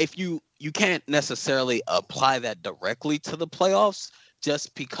if you can't necessarily apply that directly to the playoffs,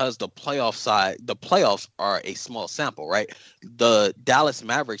 just because the playoffs are a small sample, right? The Dallas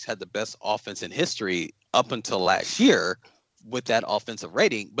Mavericks had the best offense in history up until last year with that offensive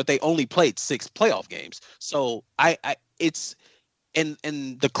rating, but they only played 6 playoff games. So and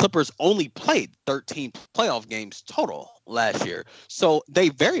the Clippers only played 13 playoff games total last year. So they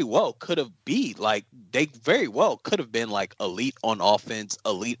very well could have been elite on offense,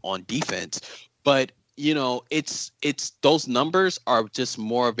 elite on defense. But, it's those numbers are just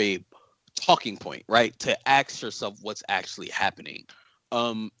more of a talking point, right? To ask yourself what's actually happening.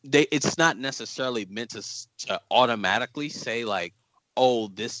 It's not necessarily meant to automatically say oh,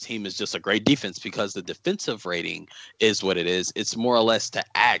 this team is just a great defense because the defensive rating is what it is. It's more or less to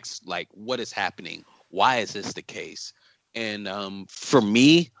ask what is happening? Why is this the case? And for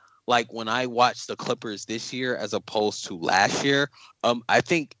me, when I watched the Clippers this year as opposed to last year, I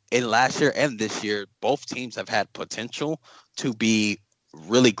think in last year and this year, both teams have had potential to be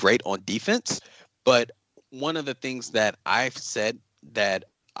really great on defense. But one of the things that I've said that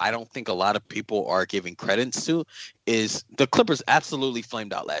I don't think a lot of people are giving credence to is the Clippers absolutely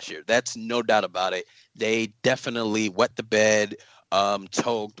flamed out last year. That's no doubt about it. They definitely wet the bed,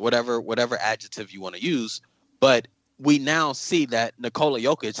 choked, whatever adjective you want to use. But we now see that Nikola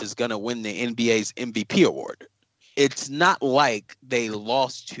Jokic is going to win the NBA's MVP award. It's not like they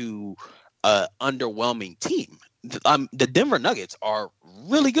lost to an underwhelming team. The Denver Nuggets are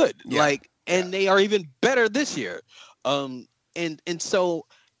really good, they are even better this year. And so,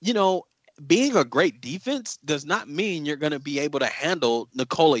 being a great defense does not mean you're going to be able to handle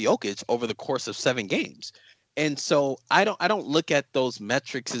Nikola Jokic over the course of 7 games. And so I don't look at those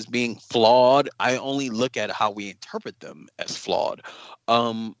metrics as being flawed. I only look at how we interpret them as flawed.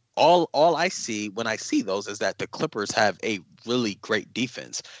 All I see when I see those is that the Clippers have a really great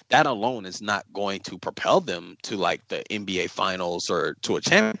defense. That alone is not going to propel them to the NBA Finals or to a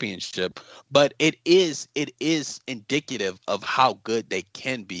championship, but it is indicative of how good they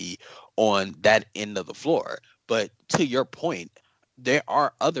can be on that end of the floor. But to your point, there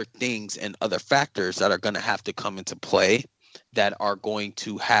are other things and other factors that are going to have to come into play that are going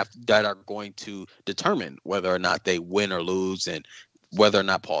to determine whether or not they win or lose, and whether or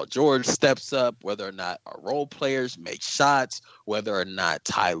not Paul George steps up, whether or not our role players make shots, whether or not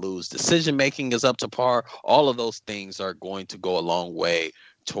Ty Lue's decision-making is up to par. All of those things are going to go a long way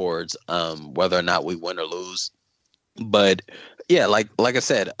towards whether or not we win or lose. But yeah, like I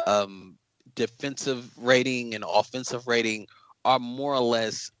said, defensive rating and offensive rating are more or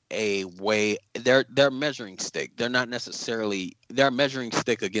less a way. They're measuring stick. They're not necessarily – they're measuring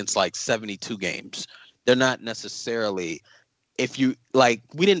stick against 72 games. They're not necessarily – if you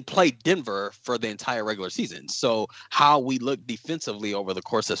we didn't play Denver for the entire regular season. So how we look defensively over the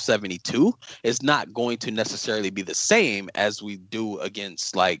course of 72 is not going to necessarily be the same as we do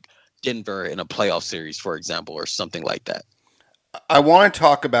against Denver in a playoff series, for example, or something like that. I want to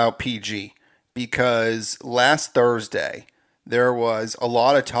talk about PG because last Thursday there was a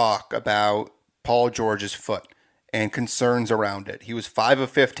lot of talk about Paul George's foot and concerns around it. He was 5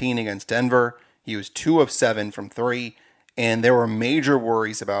 of 15 against Denver. He was 2 of 7 from 3. And there were major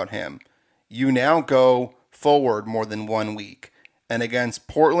worries about him. You now go forward more than 1 week. And against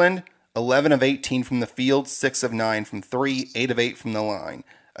Portland, 11 of 18 from the field, 6 of 9 from 3, 8 of 8 from the line.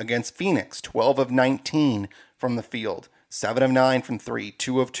 Against Phoenix, 12 of 19 from the field, 7 of 9 from 3,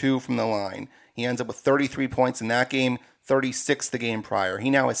 2 of 2 from the line. He ends up with 33 points in that game, 36 the game prior. He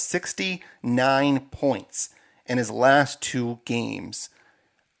now has 69 points in his last 2 games.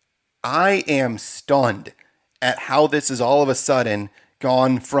 I am stunned at how this is all of a sudden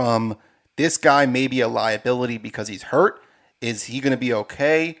gone from this guy may be a liability because he's hurt. Is he going to be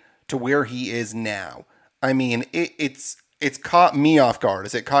okay? To where he is now. I mean, it's caught me off guard.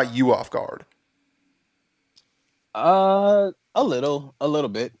 Has it caught you off guard? A little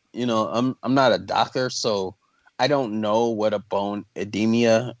bit. You know, I'm not a doctor, so I don't know what a bone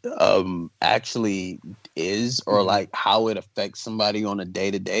edema actually is, or like how it affects somebody on a day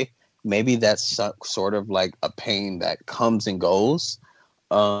to day. Maybe that's sort of like a pain that comes and goes.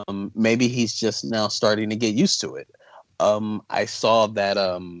 Maybe he's just now starting to get used to it. I saw that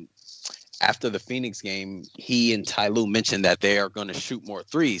after the Phoenix game, he and Ty Lue mentioned that they are going to shoot more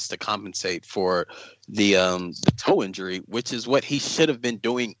threes to compensate for the toe injury, which is what he should have been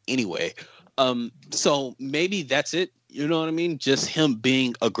doing anyway. So maybe that's it. You know what I mean? Just him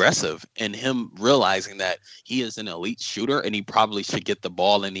being aggressive and him realizing that he is an elite shooter and he probably should get the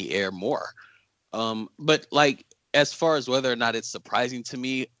ball in the air more. But like, as far as whether or not it's surprising to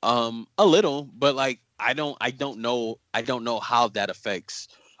me, a little, but like, I don't know how that affects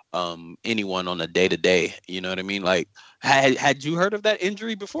anyone on a day to day. You know what I mean? Like, had you heard of that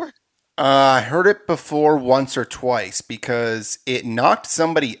injury before? I heard it before once or twice because it knocked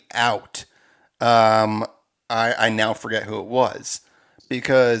somebody out. I now forget who it was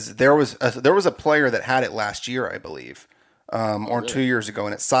because there was a player that had it last year, I believe, or 2 years ago,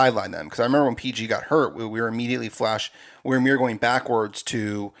 and it sidelined them. Because I remember when PG got hurt, we were immediately going backwards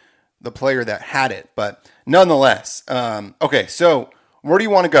to the player that had it. But nonetheless, okay, so where do you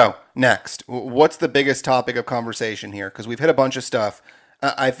want to go next? What's the biggest topic of conversation here? Because we've hit a bunch of stuff.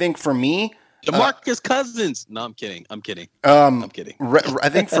 I think for me, DeMarcus Cousins. No, I'm kidding. I'm kidding. I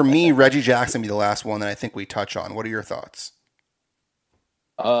think for me, Reggie Jackson be the last one that I think we touch on. What are your thoughts?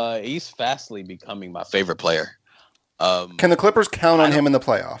 He's fastly becoming my favorite player. Can the Clippers count on him in the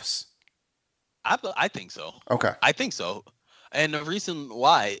playoffs? I think so. Okay. I think so. And the reason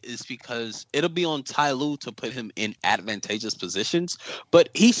why is because it'll be on Ty Lue to put him in advantageous positions. But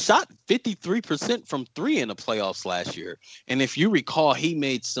he shot 53% from 3 in the playoffs last year. And if you recall, he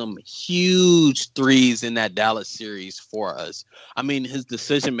made some huge threes in that Dallas series for us. I mean, his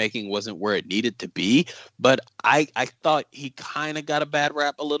decision-making wasn't where it needed to be. But I thought he kind of got a bad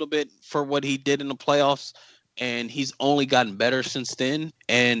rap a little bit for what he did in the playoffs. And he's only gotten better since then.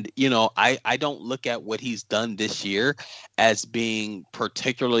 And, you know, I don't look at what he's done this year as being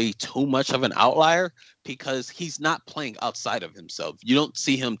particularly too much of an outlier because he's not playing outside of himself. You don't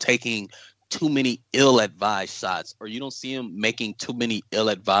see him taking too many ill-advised shots, or you don't see him making too many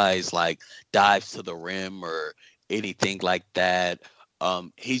ill-advised, like, dives to the rim or anything like that.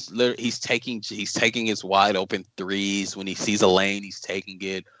 He's taking his wide open threes. When he sees a lane, he's taking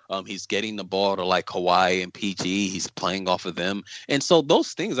it. He's getting the ball to like Kawhi and PG. He's playing off of them. And so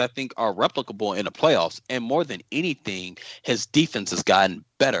those things I think are replicable in the playoffs. And more than anything, his defense has gotten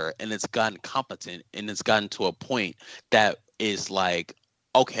better and it's gotten competent and it's gotten to a point that is like,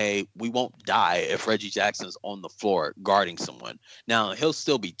 okay, we won't die if Reggie Jackson is on the floor guarding someone. Now, he'll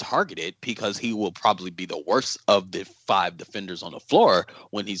still be targeted because he will probably be the worst of the 5 defenders on the floor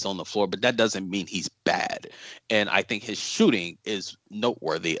when he's on the floor, but that doesn't mean he's bad. And I think his shooting is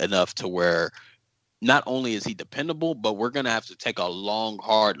noteworthy enough to where not only is he dependable, but we're going to have to take a long,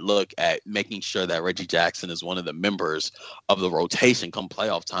 hard look at making sure that Reggie Jackson is one of the members of the rotation come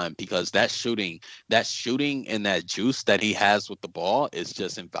playoff time, because that shooting and that juice that he has with the ball is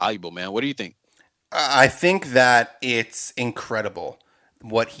just invaluable, man. What do you think? I think that it's incredible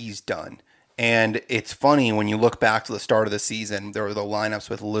what he's done. And it's funny when you look back to the start of the season, there were the lineups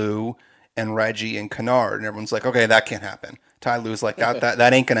with Lou and Reggie and Kennard, and everyone's like, okay, that can't happen. Ty Lue's like,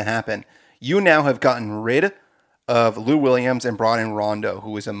 that ain't going to happen. You now have gotten rid of Lou Williams and brought in Rondo,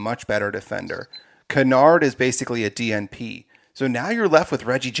 who is a much better defender. Kennard is basically a DNP. So now you're left with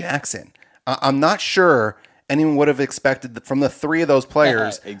Reggie Jackson. I'm not sure anyone would have expected from the 3 of those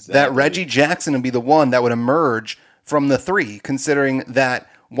players that Reggie Jackson would be the one that would emerge from the 3, considering that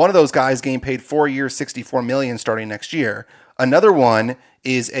one of those guys getting paid 4 years, $64 million starting next year. Another one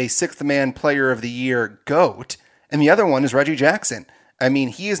is a 6th man player of the year GOAT, and the other one is Reggie Jackson. I mean,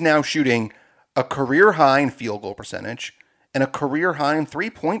 he is now shooting a career high in field goal percentage and a career high in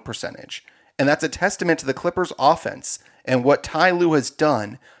 3-point percentage. And that's a testament to the Clippers offense and what Ty Lue has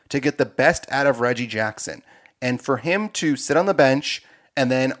done to get the best out of Reggie Jackson. And for him to sit on the bench and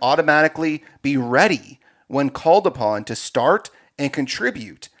then automatically be ready when called upon to start and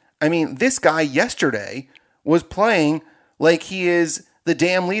contribute. I mean, this guy yesterday was playing like he is the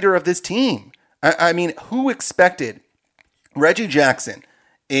damn leader of this team. I mean, who expected Reggie Jackson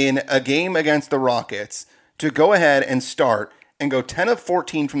in a game against the Rockets to go ahead and start and go 10 of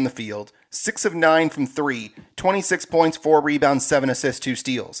 14 from the field, 6 of 9 from 3, 26 points, 4 rebounds, 7 assists, 2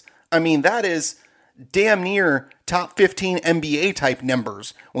 steals? I mean, that is damn near top 15 NBA type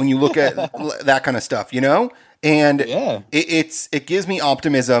numbers when you look at that kind of stuff, you know? And it gives me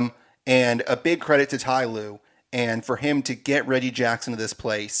optimism, and a big credit to Ty Lue and for him to get Reggie Jackson to this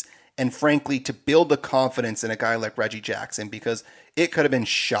place, and frankly to build the confidence in a guy like Reggie Jackson, because it could have been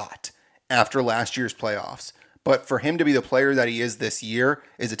shot after last year's playoffs. But for him to be the player that he is this year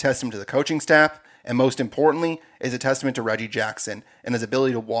is a testament to the coaching staff, and most importantly, is a testament to Reggie Jackson and his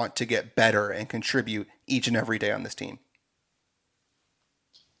ability to want to get better and contribute each and every day on this team.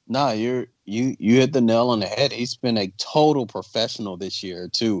 Nah, you hit the nail on the head. He's been a total professional this year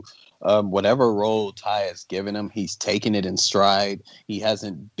too. Whatever role Ty has given him, he's taken it in stride. He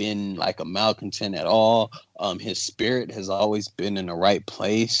hasn't been like a malcontent at all. His spirit has always been in the right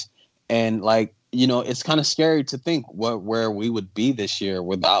place. And like, you know, it's kind of scary to think where we would be this year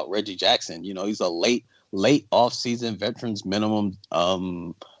without Reggie Jackson. You know, he's a late offseason veterans minimum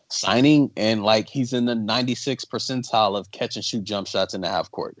signing, and like he's in the 96th percentile of catch and shoot jump shots in the half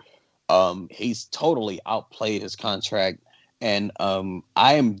court. He's totally outplayed his contract, and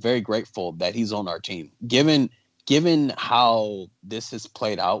I am very grateful that he's on our team. Given how this has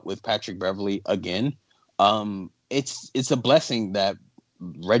played out with Patrick Beverley again, it's a blessing that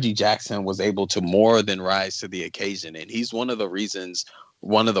Reggie Jackson was able to more than rise to the occasion, and he's one of the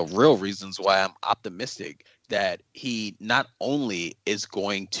real reasons why I'm optimistic that he not only is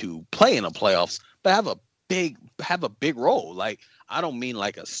going to play in the playoffs, but have a big role. Like, I don't mean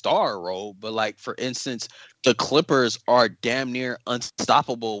like a star role, but like, for instance, the Clippers are damn near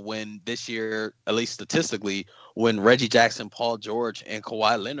unstoppable when this year, at least statistically, when Reggie Jackson, Paul George, and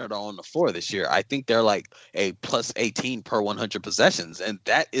Kawhi Leonard are on the floor this year. I think they're like a plus 18 per 100 possessions. And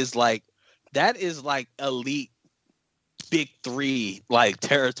that is like elite big three like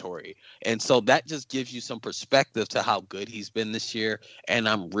territory. And so that just gives you some perspective to how good he's been this year. And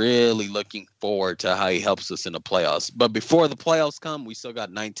I'm really looking forward to how he helps us in the playoffs. But before the playoffs come, we still got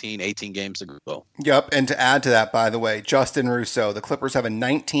 18 games to go. Yep. And to add to that, by the way, Justin Russo, the Clippers have a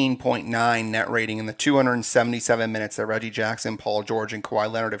 19.9 net rating in the 277 minutes that Reggie Jackson, Paul George, and Kawhi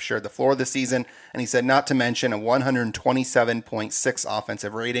Leonard have shared the floor this season. And he said, not to mention a 127.6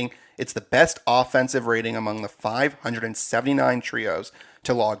 offensive rating. It's the best offensive rating among the 579 trios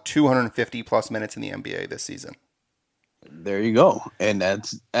to log 250-plus minutes in the NBA this season. There you go. And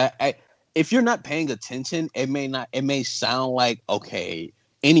that's if you're not paying attention, it may sound like, okay,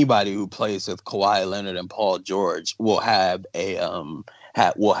 anybody who plays with Kawhi Leonard and Paul George will have an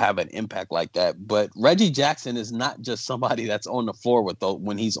impact like that. But Reggie Jackson is not just somebody that's on the floor with those.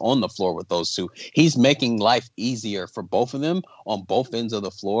 When he's on the floor with those two, he's making life easier for both of them on both ends of the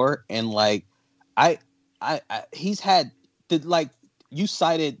floor. And like, he's had you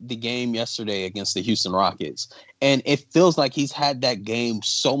cited the game yesterday against the Houston Rockets, and it feels like he's had that game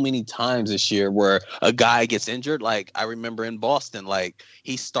so many times this year where a guy gets injured. Like, I remember in Boston, like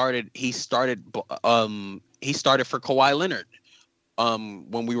he started for Kawhi Leonard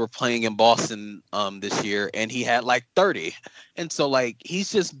when we were playing in Boston this year, and he had like 30. And so like,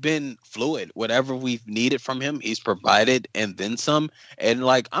 he's just been fluid. Whatever we've needed from him, he's provided, and then some. And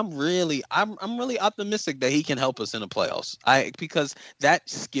like, I'm really optimistic that he can help us in the playoffs. Because that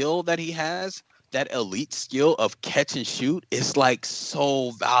skill that he has, that elite skill of catch and shoot, is like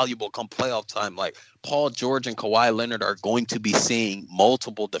so valuable come playoff time. Like, Paul George and Kawhi Leonard are going to be seeing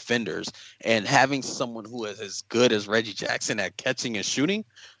multiple defenders, and having someone who is as good as Reggie Jackson at catching and shooting,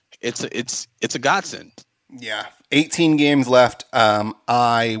 it's a godsend. Yeah, 18 games left.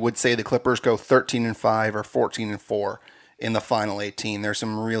 I would say the Clippers go 13-5 or 14-4 in the final 18. There's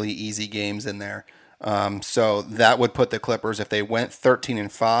some really easy games in there. So that would put the Clippers, if they went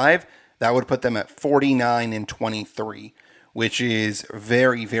 13-5, that would put them at 49-23, which is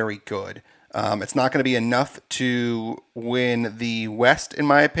very, very good. It's not going to be enough to win the West, in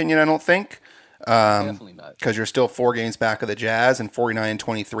my opinion, I don't think. Definitely not. Because you're still 4 games back of the Jazz, and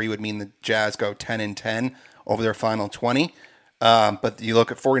 49-23 would mean the Jazz go 10-10 over their final 20. But you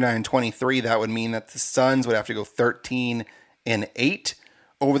look at 49-23, that would mean that the Suns would have to go 13-8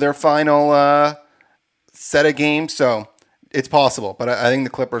 over their final set of games. So it's possible, but I think the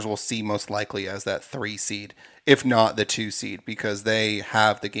Clippers will see most likely as that 3 seed, if not the 2 seed, because they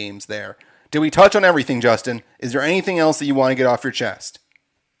have the games there. Did we touch on everything, Justin? Is there anything else that you want to get off your chest?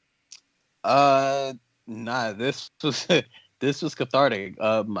 Nah, this was cathartic.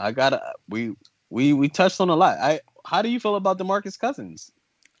 We touched on a lot. How do you feel about DeMarcus Cousins?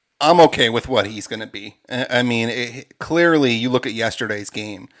 I'm okay with what he's going to be. I mean, clearly you look at yesterday's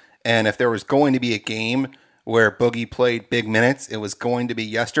game, and if there was going to be a game where Boogie played big minutes, it was going to be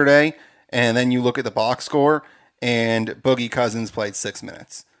yesterday. And then you look at the box score, and Boogie Cousins played 6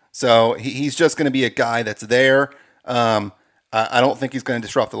 minutes. So he's just going to be a guy that's there. I don't think he's going to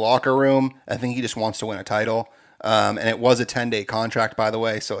disrupt the locker room. I think he just wants to win a title. And it was a 10-day contract, by the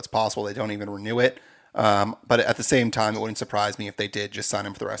way, so it's possible they don't even renew it. But at the same time, it wouldn't surprise me if they did just sign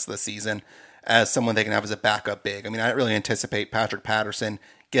him for the rest of the season as someone they can have as a backup big. I mean, I don't really anticipate Patrick Patterson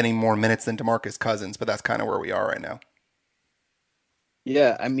getting more minutes than DeMarcus Cousins, but that's kind of where we are right now.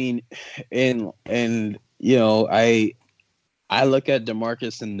 Yeah, I mean, and you know, I look at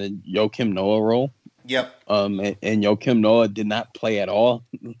DeMarcus in the Joakim Noah role. Yep. And Joakim Noah did not play at all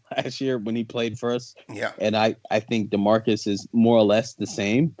last year when he played for us. Yeah. And I think DeMarcus is more or less the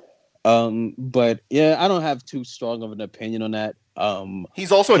same. But yeah, I don't have too strong of an opinion on that.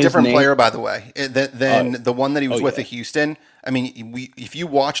 He's also a different player, by the way, than the one that he was with at Houston. I mean, if you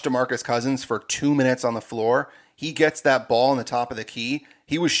watch DeMarcus Cousins for 2 minutes on the floor, he gets that ball on the top of the key.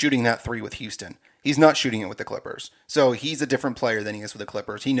 He was shooting that three with Houston. He's not shooting it with the Clippers. So he's a different player than he is with the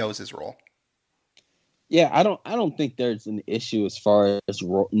Clippers. He knows his role. Yeah, I don't think there's an issue as far as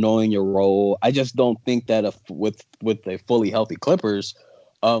knowing your role. I just don't think that with a fully healthy Clippers,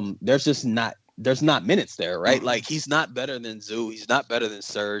 there's not minutes there, right? Like, he's not better than Zoo. He's not better than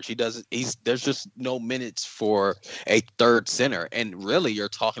Serge. There's just no minutes for a third center. And really, you're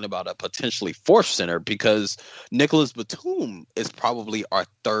talking about a potentially fourth center because Nicholas Batum is probably our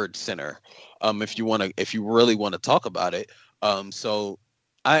third center. If you really want to talk about it. So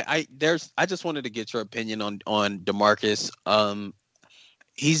I just wanted to get your opinion on DeMarcus.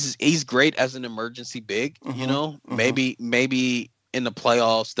 He's great as an emergency big, you know. Maybe in the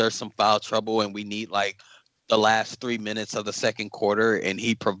playoffs there's some foul trouble and we need like the last 3 minutes of the second quarter and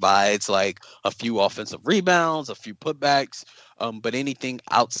he provides like a few offensive rebounds, a few putbacks. But anything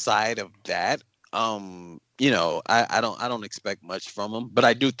outside of that, you know, I don't expect much from him, but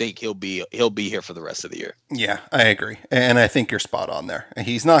I do think he'll be here for the rest of the year. Yeah, I agree. And I think you're spot on there.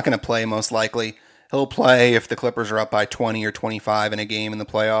 He's not going to play most likely. He'll play if the Clippers are up by 20 or 25 in a game in the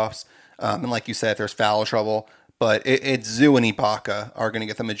playoffs. And like you said, if there's foul trouble, but it's Zoo and Ibaka are going to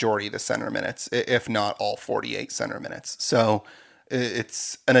get the majority of the center minutes, if not all 48 center minutes. So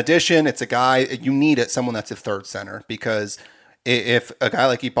it's an addition. It's a guy you need someone that's a third center because if a guy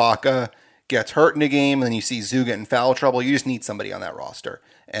like Ibaka gets hurt in a game and then you see Zoo get in foul trouble, you just need somebody on that roster.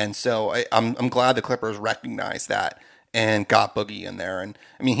 And so I'm glad the Clippers recognized that and got Boogie in there. And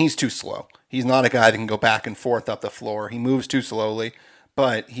I mean, he's too slow. He's not a guy that can go back and forth up the floor. He moves too slowly,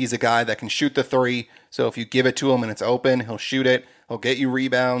 but he's a guy that can shoot the three. So if you give it to him and it's open, he'll shoot it. He'll get you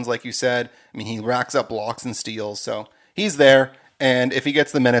rebounds, like you said. I mean, he racks up blocks and steals. So he's there. And if he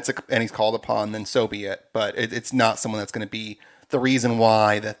gets the minutes and he's called upon, then so be it. But it's not someone that's going to be the reason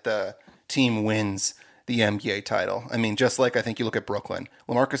why that the team wins the NBA title. I mean, just like I think you look at Brooklyn,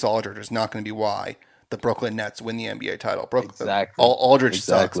 LaMarcus Aldridge is not going to be why the Brooklyn Nets win the NBA title. Exactly. Aldridge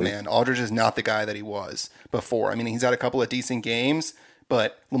sucks, man. Aldridge is not the guy that he was before. I mean, he's had a couple of decent games,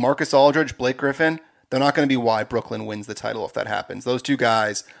 but LaMarcus Aldridge, Blake Griffin, they're not going to be why Brooklyn wins the title if that happens. Those two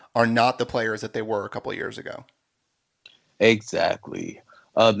guys are not the players that they were a couple of years ago. Exactly.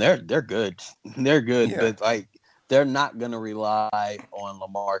 They're good. They're good, Yeah. but like they're not going to rely on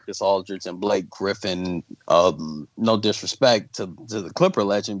LaMarcus Aldridge and Blake Griffin. No disrespect to the Clipper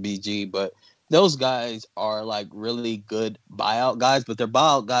legend BG, but those guys are like really good buyout guys, but they're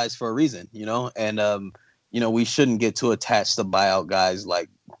buyout guys for a reason, you know? And, you know, we shouldn't get too attached to buyout guys like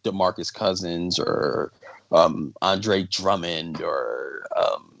DeMarcus Cousins or Andre Drummond or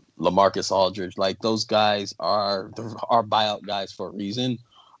LaMarcus Aldridge. Like those guys are buyout guys for a reason.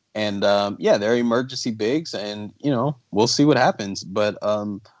 And yeah, they're emergency bigs, and you know we'll see what happens. But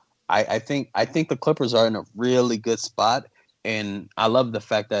I think the Clippers are in a really good spot, and I love the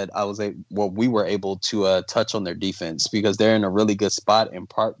fact that we were able to touch on their defense because they're in a really good spot in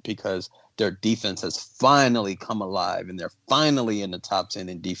part because their defense has finally come alive and they're finally in the top 10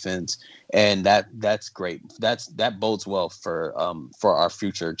 in defense, and that's great. That bodes well for our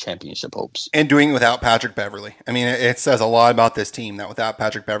future championship hopes. And doing it without Patrick Beverley. I mean, it says a lot about this team that without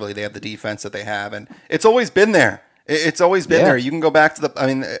Patrick Beverley, they have the defense that they have, and it's always been there. It's always been there. You can go back to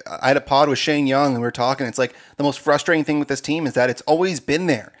I had a pod with Shane Young and we were talking. It's like the most frustrating thing with this team is that it's always been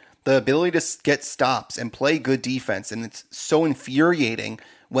there. The ability to get stops and play good defense, and it's so infuriating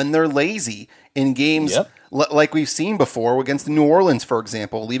when they're lazy in games like we've seen before against New Orleans, for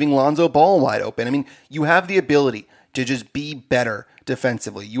example, leaving Lonzo Ball wide open. I mean, you have the ability to just be better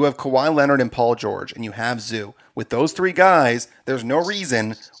defensively. You have Kawhi Leonard and Paul George, and you have Zoo. With those three guys, there's no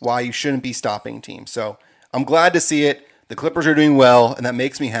reason why you shouldn't be stopping teams. So I'm glad to see it. The Clippers are doing well, and that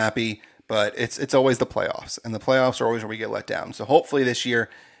makes me happy, but it's always the playoffs, and the playoffs are always where we get let down. So hopefully this year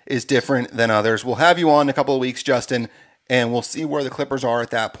is different than others. We'll have you on in a couple of weeks, Justin, and we'll see where the Clippers are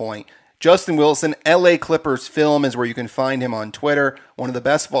at that point. Justin Wilson, LA Clippers Film is where you can find him on Twitter. One of the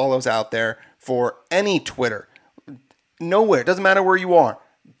best follows out there for any Twitter. Nowhere. It doesn't matter where you are.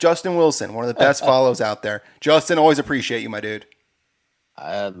 Justin Wilson, one of the best follows out there. Justin, always appreciate you, my dude.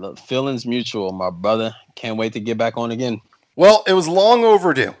 Feelings mutual, my brother. Can't wait to get back on again. Well, it was long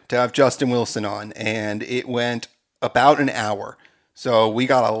overdue to have Justin Wilson on, and it went about an hour. So we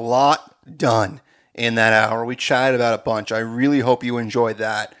got a lot done in that hour. We chatted about a bunch. I really hope you enjoyed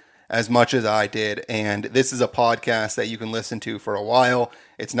that as much as I did. And this is a podcast that you can listen to for a while.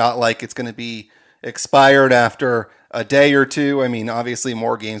 It's not like it's going to be expired after a day or two. I mean, obviously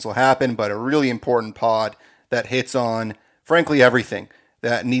more games will happen, but a really important pod that hits on, frankly, everything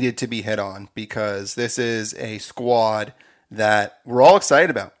that needed to be hit on, because this is a squad that we're all excited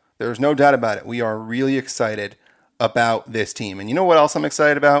about. There's no doubt about it. We are really excited about this team. And you know what else I'm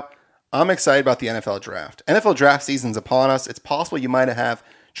excited about? I'm excited about the NFL draft. NFL draft season's upon us. It's possible you might have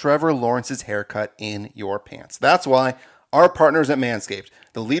Trevor Lawrence's haircut in your pants. That's why our partners at Manscaped,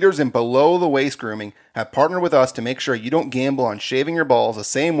 the leaders in below-the-waist grooming, have partnered with us to make sure you don't gamble on shaving your balls the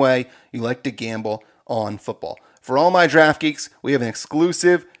same way you like to gamble on football. For all my draft geeks, we have an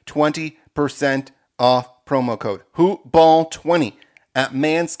exclusive 20% off promo code HoopBall20 at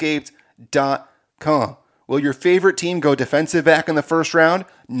manscaped.com. Will your favorite team go defensive back in the first round?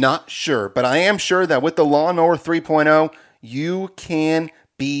 Not sure, but I am sure that with the Lawnmower 3.0, you can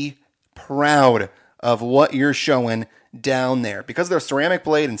be proud of what you're showing down there. Because of their ceramic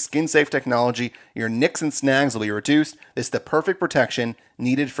blade and skin-safe technology, your nicks and snags will be reduced. This is the perfect protection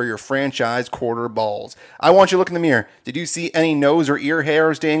needed for your franchise quarter balls. I want you to look in the mirror. Did you see any nose or ear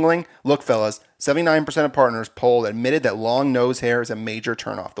hairs dangling? Look, fellas, 79% of partners polled admitted that long nose hair is a major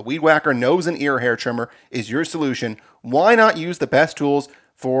turnoff. The Weed Whacker nose and ear hair trimmer is your solution. Why not use the best tools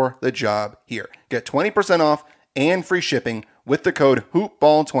for the job here? Get 20% off and free shipping with the code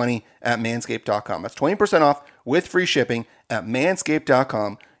HoopBall20 at manscaped.com. That's 20% off with free shipping at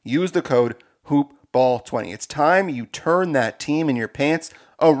manscaped.com. Use the code HoopBall20. It's time you turn that team in your pants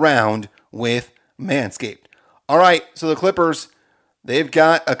around with Manscaped. All right, so the Clippers, they've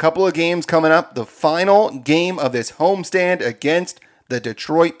got a couple of games coming up. The final game of this homestand against the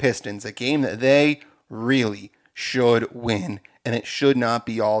Detroit Pistons, a game that they really should win, and it should not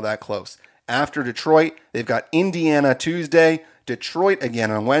be all that close. After Detroit, they've got Indiana Tuesday, Detroit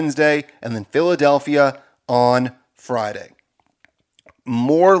again on Wednesday, and then Philadelphia on Friday.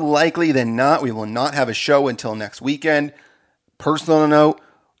 More likely than not, we will not have a show until next weekend. Personal note,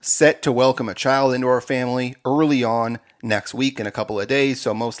 set to welcome a child into our family early on next week in a couple of days,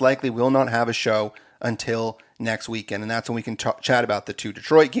 so most likely we'll not have a show until next weekend, and that's when we can chat about the two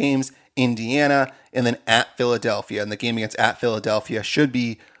Detroit games, Indiana, and then at Philadelphia. And the game against at Philadelphia should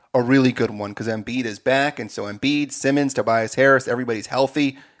be a really good one because Embiid is back, and so Embiid, Simmons, Tobias Harris, everybody's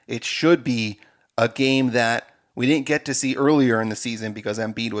healthy. It should be a game that we didn't get to see earlier in the season because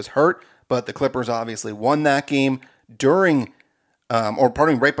Embiid was hurt, but the Clippers obviously won that game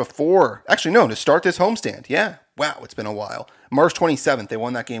right before, actually no, to start this homestand. Yeah, wow, it's been a while. March 27th, they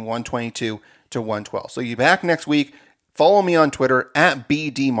won that game 122-112. So you're back next week. Follow me on Twitter at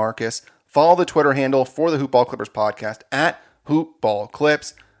BDMarcus. Follow the Twitter handle for the HoopBall Clippers podcast at HoopBall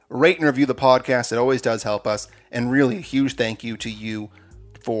Clips. Rate and review the podcast. It always does help us. And really a huge thank you to you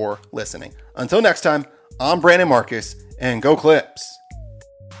for listening. Until next time, I'm Brandon Marcus, and go Clips.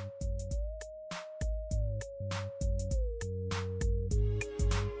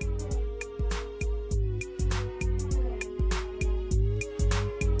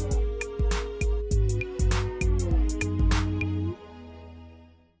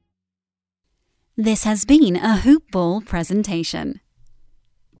 This has been a HoopBall presentation.